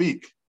I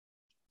speak.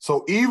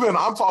 So even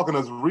I'm talking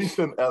as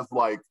recent as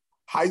like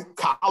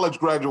college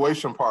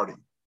graduation party.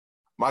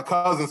 My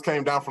cousins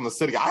came down from the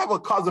city. I have a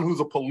cousin who's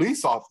a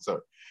police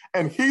officer,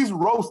 and he's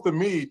roasting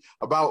me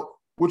about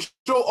which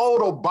your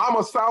old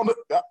Obama sounded.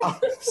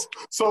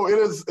 So it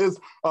is.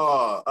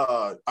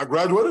 I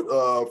graduated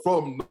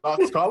from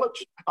Knox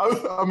College.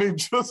 I mean,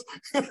 just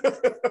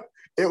that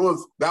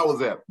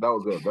was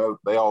it.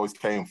 They always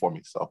came for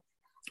me. So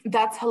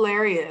that's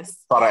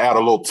hilarious. Try to add a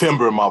little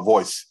timbre in my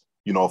voice,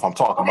 you know, if I'm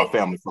talking to my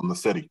family from the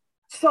city.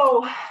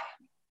 So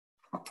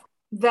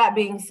that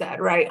being said,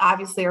 right,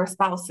 obviously our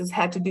spouses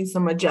had to do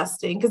some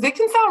adjusting because it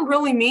can sound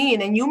really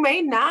mean and you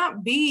may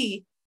not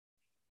be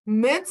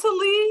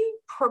mentally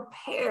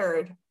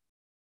prepared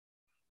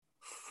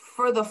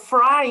for the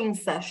frying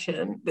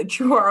session that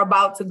you are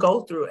about to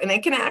go through. And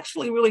it can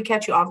actually really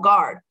catch you off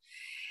guard.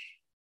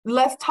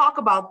 Let's talk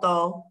about,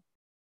 though,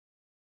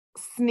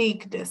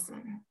 sneak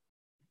dissing.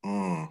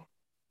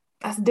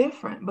 That's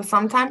different. But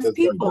sometimes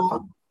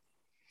people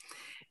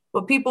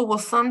will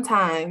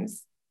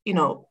sometimes, you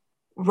know,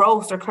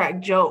 roast or crack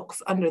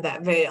jokes under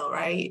that veil,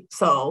 right?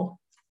 So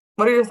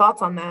what are your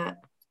thoughts on that?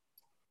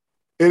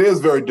 It is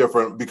very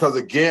different because,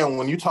 again,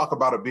 when you talk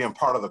about it being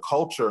part of the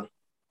culture,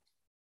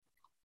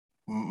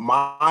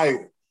 a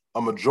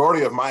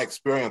majority of my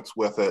experience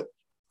with it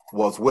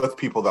was with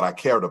people that I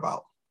cared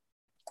about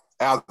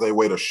as a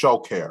way to show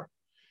care.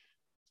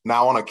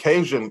 Now, on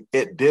occasion,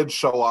 it did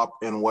show up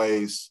in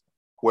ways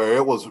where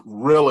it was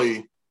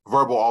really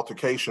verbal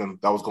altercation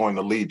that was going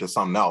to lead to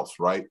something else,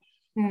 right?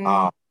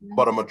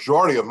 But a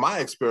majority of my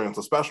experience,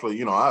 especially,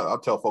 you know, I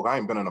tell folk I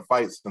ain't been in a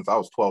fight since I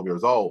was 12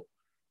 years old,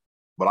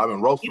 but I've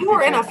been roasting. You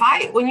were in a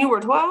fight when you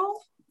were 12?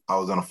 I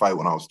was in a fight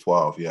when I was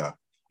 12, yeah.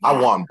 I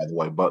won, by the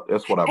way, but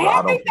it's whatever.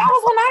 I think that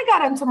was when I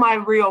got into my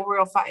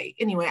real fight.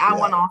 Anyway, I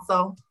won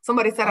also.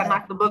 Somebody said I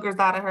knocked the boogers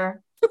out of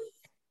her.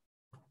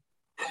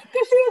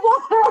 Because she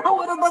was walking around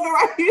with a booger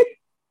right here.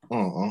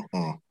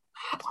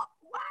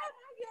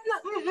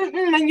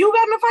 And you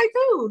got in a fight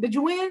too. Did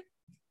you win?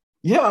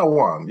 Yeah, I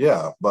won.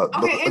 Yeah, but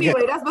anyway,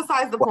 again, that's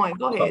besides the point.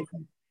 Go ahead.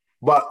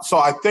 But so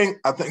I think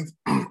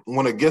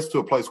when it gets to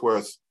a place where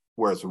it's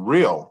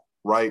real,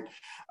 right?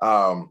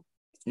 You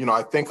know,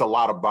 I think a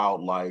lot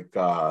about like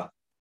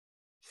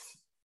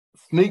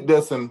sneak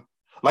dissing,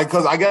 like,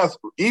 because I guess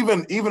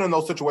even in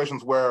those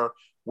situations where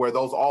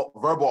those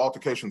verbal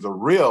altercations are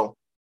real,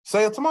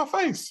 say it to my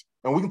face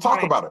and we can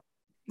talk about it.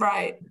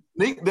 Right.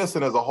 Sneak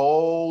dissing is a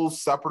whole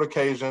separate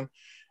occasion.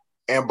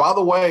 And by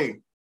the way,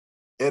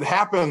 it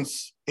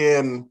happens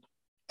in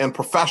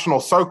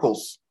professional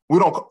circles. We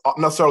don't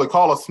necessarily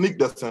call it sneak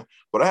dissing,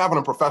 but it happens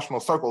in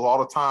professional circles all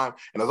the time.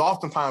 And it's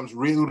oftentimes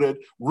rooted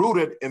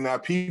in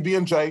that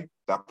PB&J,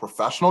 that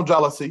professional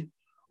jealousy,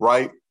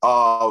 right?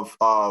 Of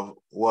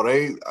well,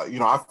 they, you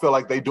know, I feel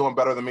like they're doing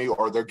better than me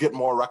or they're getting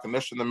more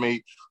recognition than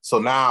me. So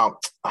now,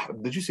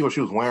 did you see what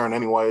she was wearing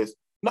anyways?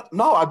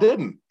 No, I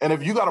didn't. And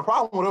if you got a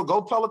problem with it,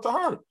 go tell it to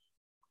her.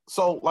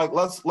 So like,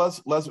 let's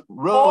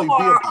really be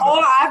about it.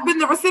 Or I've been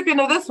the recipient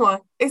of this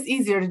one. It's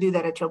easier to do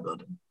that at your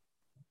building.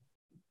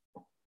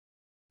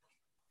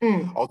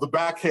 Oh, the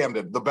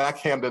backhanded,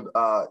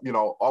 you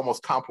know,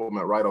 almost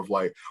compliment, right? Of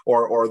like,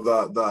 or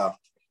the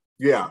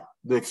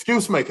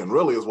excuse making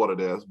really is what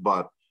it is.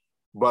 But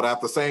at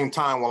the same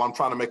time, while I'm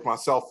trying to make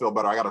myself feel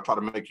better, I got to try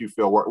to make you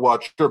feel well.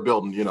 It's your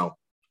building, you know.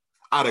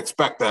 I'd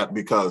expect that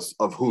because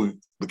of who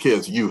the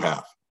kids you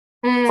have.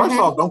 First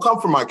off, don't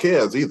come for my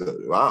kids either.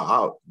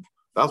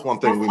 That's one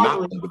thing we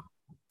not do.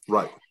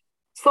 Right.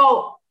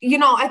 So, you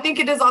know, I think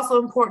it is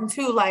also important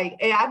too. Like,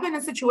 hey, I've been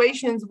in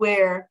situations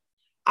where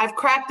I've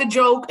cracked a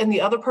joke and the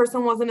other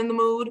person wasn't in the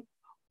mood,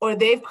 or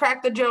they've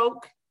cracked a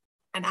joke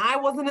and I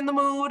wasn't in the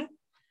mood.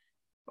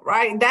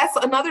 Right. That's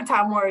another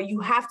time where you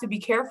have to be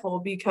careful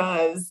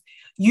because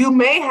you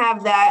may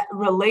have that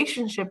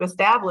relationship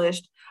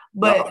established,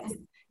 but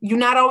you're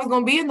not always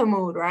going to be in the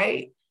mood.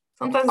 Right.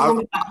 Sometimes it's going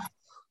to be tough.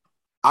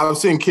 I've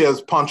seen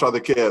kids punch other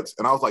kids,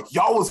 and I was like,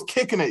 y'all was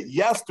kicking it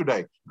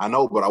yesterday. I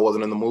know, but I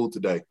wasn't in the mood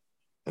today.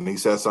 And he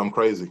said something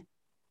crazy.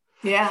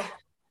 Yeah.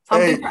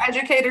 Something for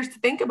educators to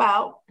think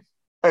about.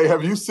 Hey,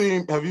 have you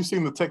seen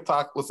the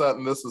TikTok? What's that?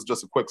 And this is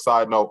just a quick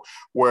side note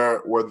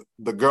where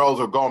the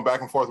girls are going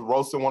back and forth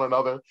roasting one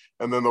another.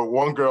 And then the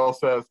one girl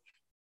says,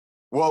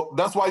 well,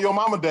 that's why your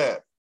mama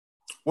dead.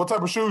 What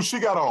type of shoes she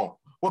got on?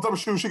 What type of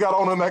shoes she got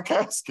on in that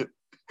casket?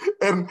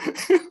 And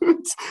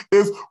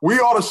we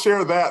ought to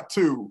share that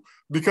too,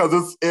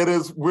 because it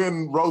is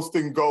when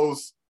roasting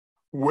goes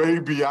way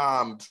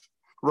beyond,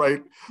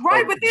 right?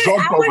 Right, but then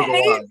I would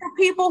hate for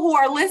people who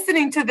are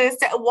listening to this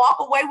to walk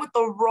away with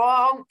the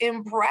wrong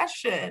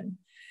impression.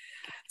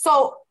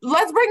 So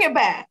let's bring it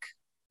back.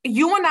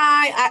 You and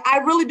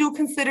I really do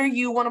consider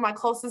you one of my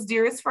closest,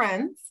 dearest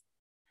friends.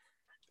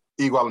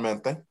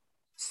 Igualmente.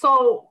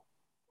 So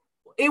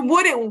it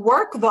wouldn't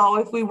work though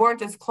if we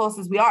weren't as close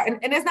as we are.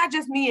 And it's not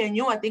just me and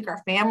you. I think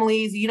our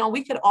families, you know,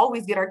 we could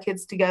always get our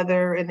kids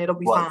together and it'll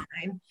be fine.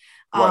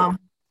 Right.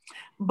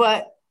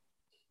 But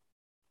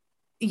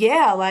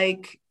yeah,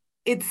 like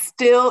it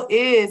still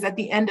is at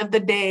the end of the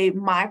day,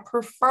 my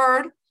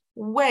preferred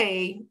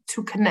way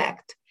to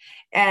connect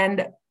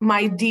and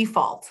my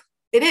default.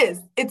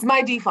 It's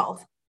my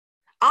default.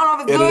 I don't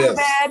know if it's good or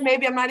bad.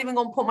 Maybe I'm not even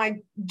going to put my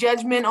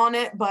judgment on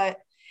it, but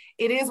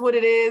it is what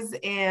it is.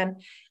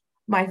 And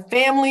my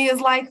family is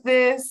like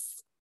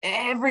this.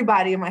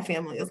 Everybody in my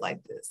family is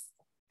like this.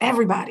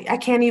 Everybody. I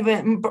can't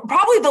even,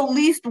 probably the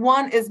least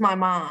one is my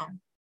mom,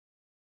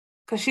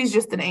 because she's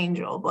just an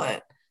angel,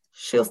 but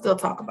she'll still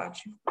talk about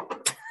you.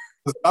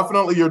 It's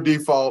definitely your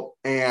default.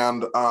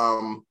 And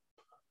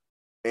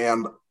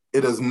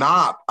it is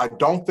not, I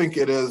don't think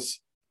it is,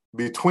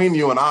 between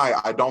you and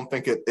I don't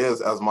think it is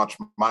as much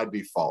my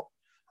default.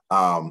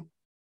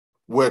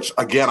 Which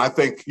again, I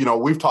think, you know,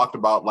 we've talked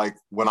about, like,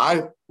 when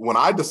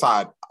I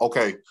decide,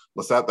 okay,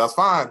 that's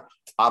fine.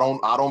 I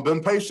don't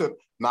been patient.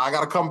 Now I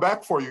got to come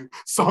back for you.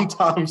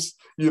 Sometimes,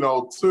 you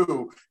know,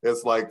 too,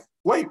 it's like,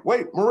 wait,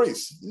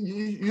 Maurice,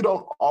 you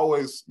don't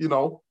always, you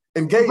know,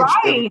 engage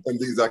in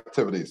these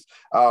activities.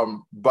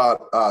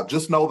 But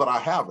just know that I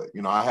have it.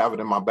 You know, I have it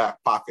in my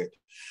back pocket.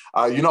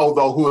 You know,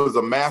 though, who is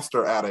a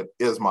master at it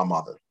is my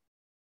mother.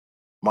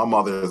 My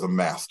mother is a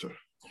master.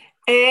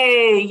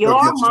 Hey,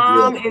 your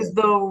mom is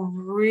the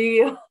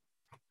real.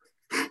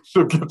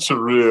 She'll get you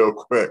real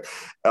quick.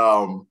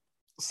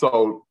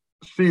 So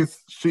she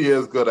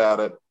is good at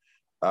it.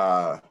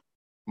 My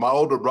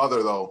older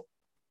brother, though,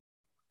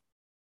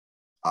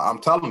 I'm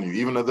telling you,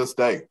 even to this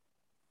day,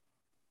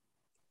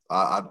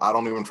 I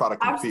don't even try to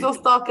compete. I'm still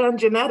stuck on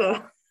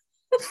Janetta.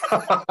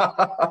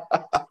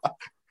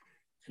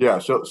 Yeah,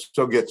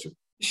 she'll get you.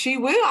 She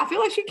will. I feel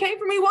like she came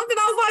for me once and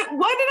I was like,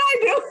 what did I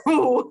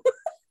do?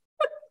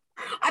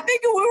 I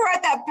think we were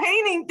at that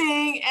painting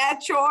thing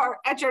at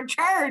your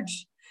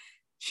church.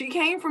 She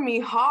came for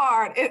me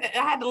hard. I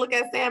had to look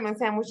at Sam, and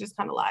Sam was just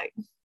kind of like,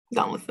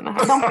 don't listen to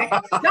her. Don't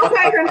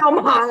pay her no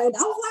mind.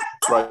 I was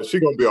like, oh. Right. She's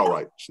going to be all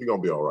right. She's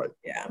going to be all right.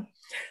 Yeah.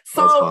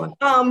 So,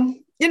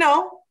 you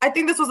know, I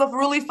think this was a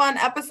really fun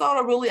episode,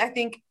 a really, I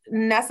think,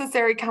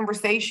 necessary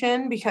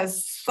conversation,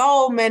 because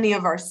so many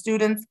of our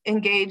students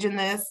engage in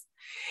this.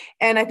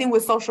 And I think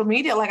with social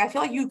media, like, I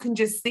feel like you can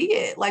just see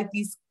it, like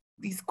these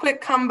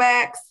quick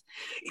comebacks.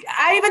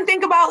 I even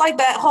think about like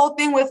that whole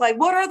thing with like,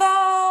 what are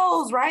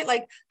those, right?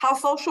 Like how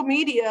social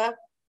media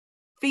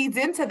feeds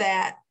into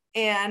that.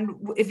 And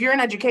if you're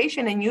in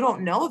education and you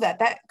don't know that,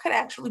 that could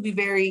actually be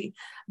very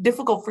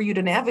difficult for you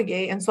to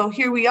navigate. And so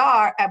here we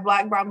are at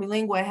Black Brown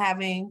Bilingüe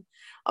having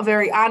a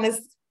very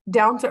honest,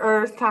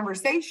 down-to-earth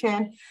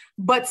conversation,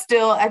 but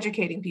still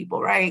educating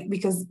people, right?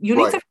 Because you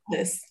need to know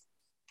this.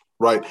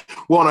 Right.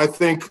 Well, and I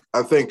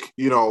think,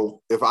 you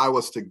know, if I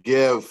was to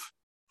give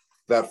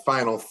that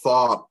final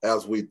thought,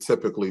 as we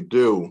typically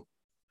do,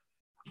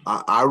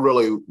 I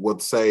really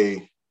would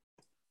say,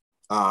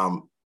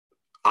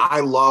 I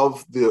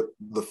love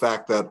the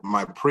fact that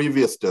my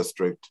previous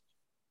district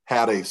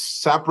had a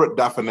separate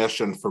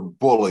definition for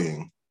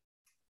bullying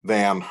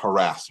than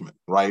harassment,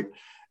 right?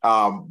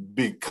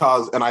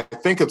 Because, and I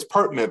think it's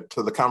pertinent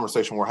to the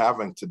conversation we're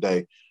having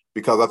today,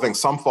 because I think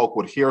some folk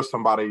would hear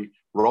somebody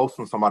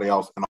roasting somebody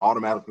else and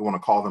automatically want to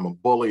call them a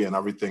bully and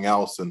everything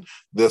else, and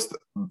this,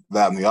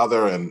 that, and the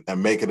other,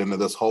 and make it into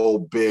this whole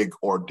big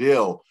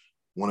ordeal,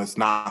 when it's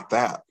not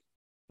that.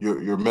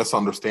 You're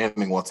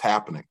misunderstanding what's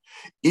happening.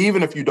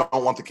 Even if you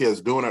don't want the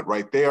kids doing it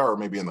right there, or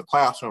maybe in the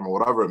classroom, or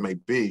whatever it may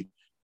be,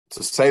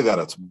 to say that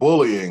it's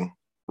bullying,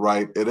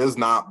 right? It is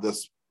not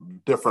this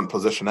different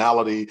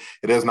positionality.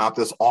 It is not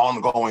this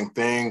ongoing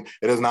thing.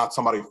 It is not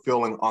somebody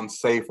feeling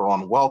unsafe or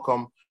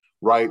unwelcome,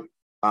 right?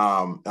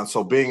 And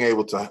so being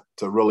able to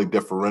really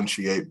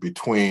differentiate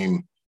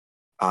between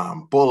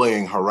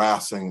bullying,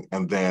 harassing,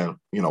 and then,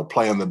 you know,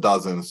 playing the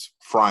dozens,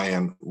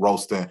 frying,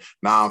 roasting.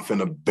 Now I'm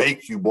finna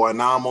bake you, boy.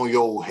 Now I'm on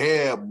your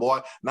head, boy.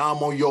 Now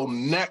I'm on your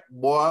neck,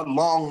 boy.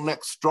 Long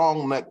neck,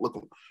 strong neck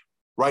looking,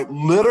 right?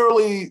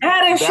 Literally.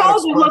 Head and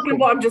shoulders looking,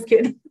 boy. I'm just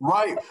kidding.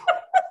 Right.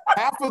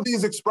 Half of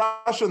these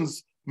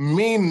expressions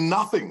mean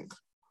nothing.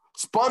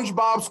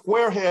 SpongeBob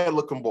SquareHead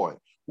looking boy.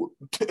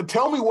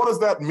 Tell me, what does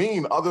that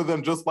mean other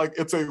than just like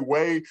it's a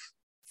way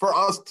for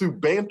us to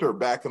banter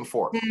back and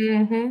forth?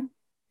 Mm-hmm.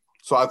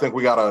 So I think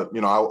we gotta, you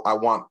know,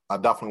 I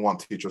definitely want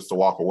teachers to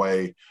walk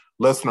away,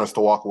 listeners to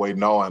walk away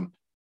knowing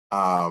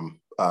that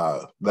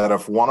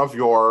if one of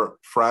your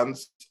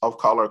friends of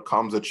color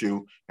comes at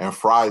you and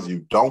fries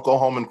you, don't go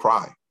home and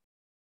cry.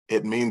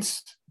 It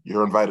means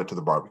you're invited to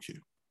the barbecue.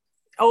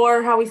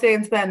 Or how we say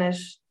in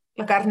Spanish,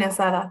 la carne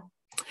asada.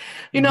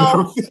 You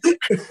know,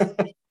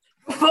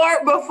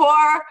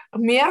 before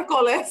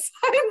miércoles,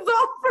 I'm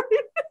sorry.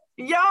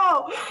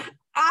 Yo,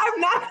 I'm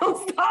not gonna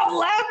stop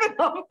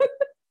laughing.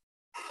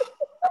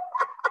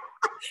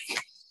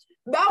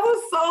 That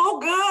was so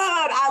good.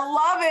 I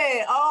love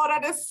it. Oh,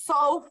 that is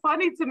so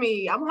funny to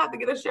me. I'm gonna have to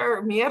get a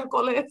shirt.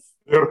 Miércoles.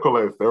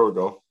 Miércoles. There we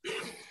go.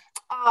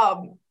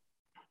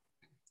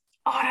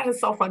 Oh, that is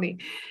so funny.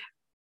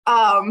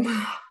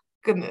 Um,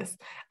 Goodness.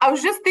 I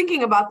was just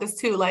thinking about this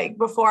too, like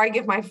before I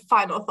give my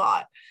final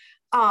thought.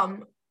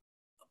 Um,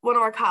 One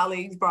of our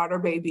colleagues brought her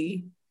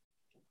baby,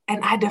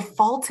 and I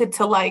defaulted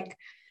to like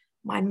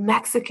my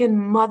Mexican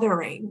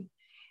mothering.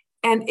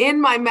 And in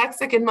my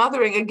Mexican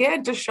mothering,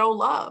 again, to show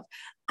love,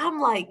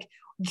 I'm like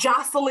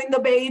jostling the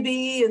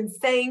baby and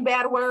saying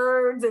bad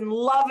words and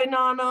loving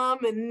on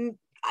him. And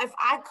if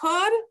I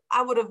could,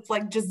 I would have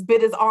like just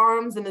bit his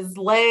arms and his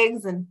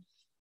legs and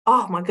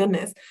oh my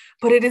goodness.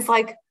 But it is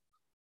like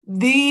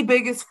the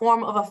biggest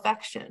form of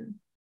affection.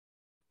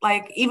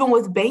 Like even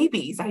with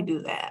babies, I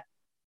do that.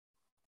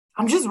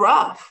 I'm just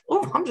rough.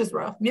 Oh, I'm just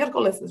rough.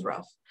 Miércoles is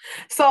rough.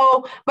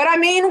 So, but I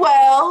mean,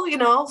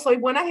 well, soy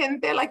buena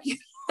gente. Like,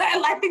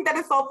 I think that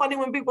is so funny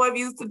when people have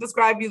used to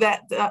describe you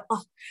that,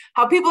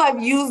 how people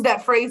have used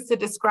that phrase to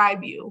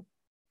describe you.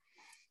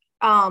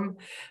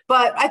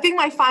 But I think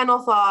my final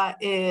thought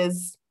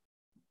is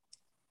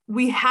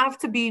we have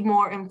to be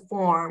more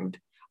informed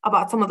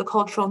about some of the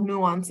cultural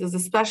nuances,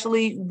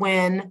 especially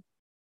when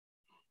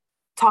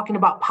talking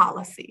about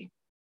policy,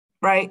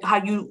 right?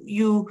 How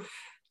you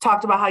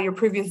talked about how your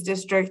previous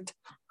district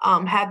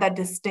had that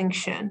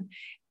distinction.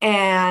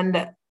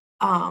 And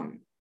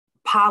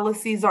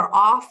policies are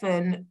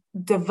often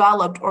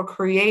developed or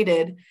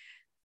created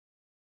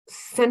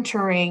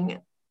centering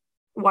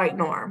white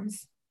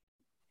norms.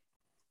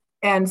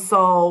 And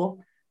so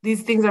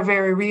these things are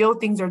very real.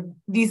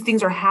 These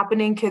things are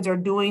happening. Kids are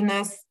doing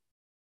this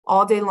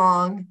all day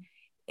long.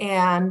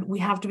 And we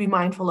have to be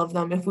mindful of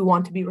them if we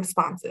want to be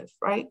responsive,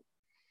 right?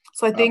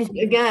 So I think,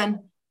 Absolutely.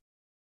 again,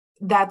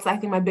 that's, I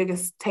think, my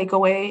biggest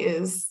takeaway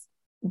is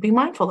be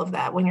mindful of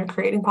that when you're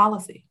creating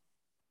policy.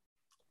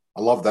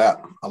 I love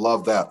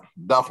that.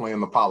 Definitely in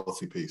the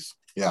policy piece.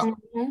 Yeah.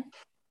 Mm-hmm.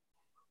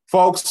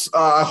 Folks,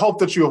 I hope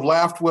that you have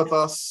laughed with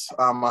us.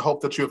 I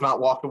hope that you have not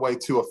walked away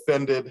too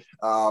offended.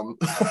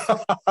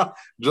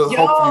 Just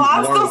hope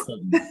you've learned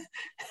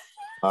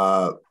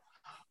something.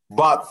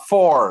 But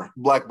for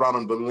Black, Brown,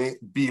 and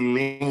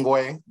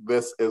Bilingue,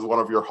 this is one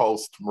of your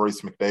hosts,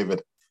 Maurice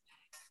McDavid.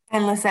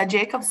 And Lisa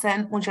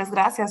Jacobson, muchas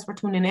gracias for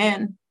tuning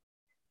in.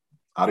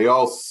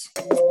 Adios.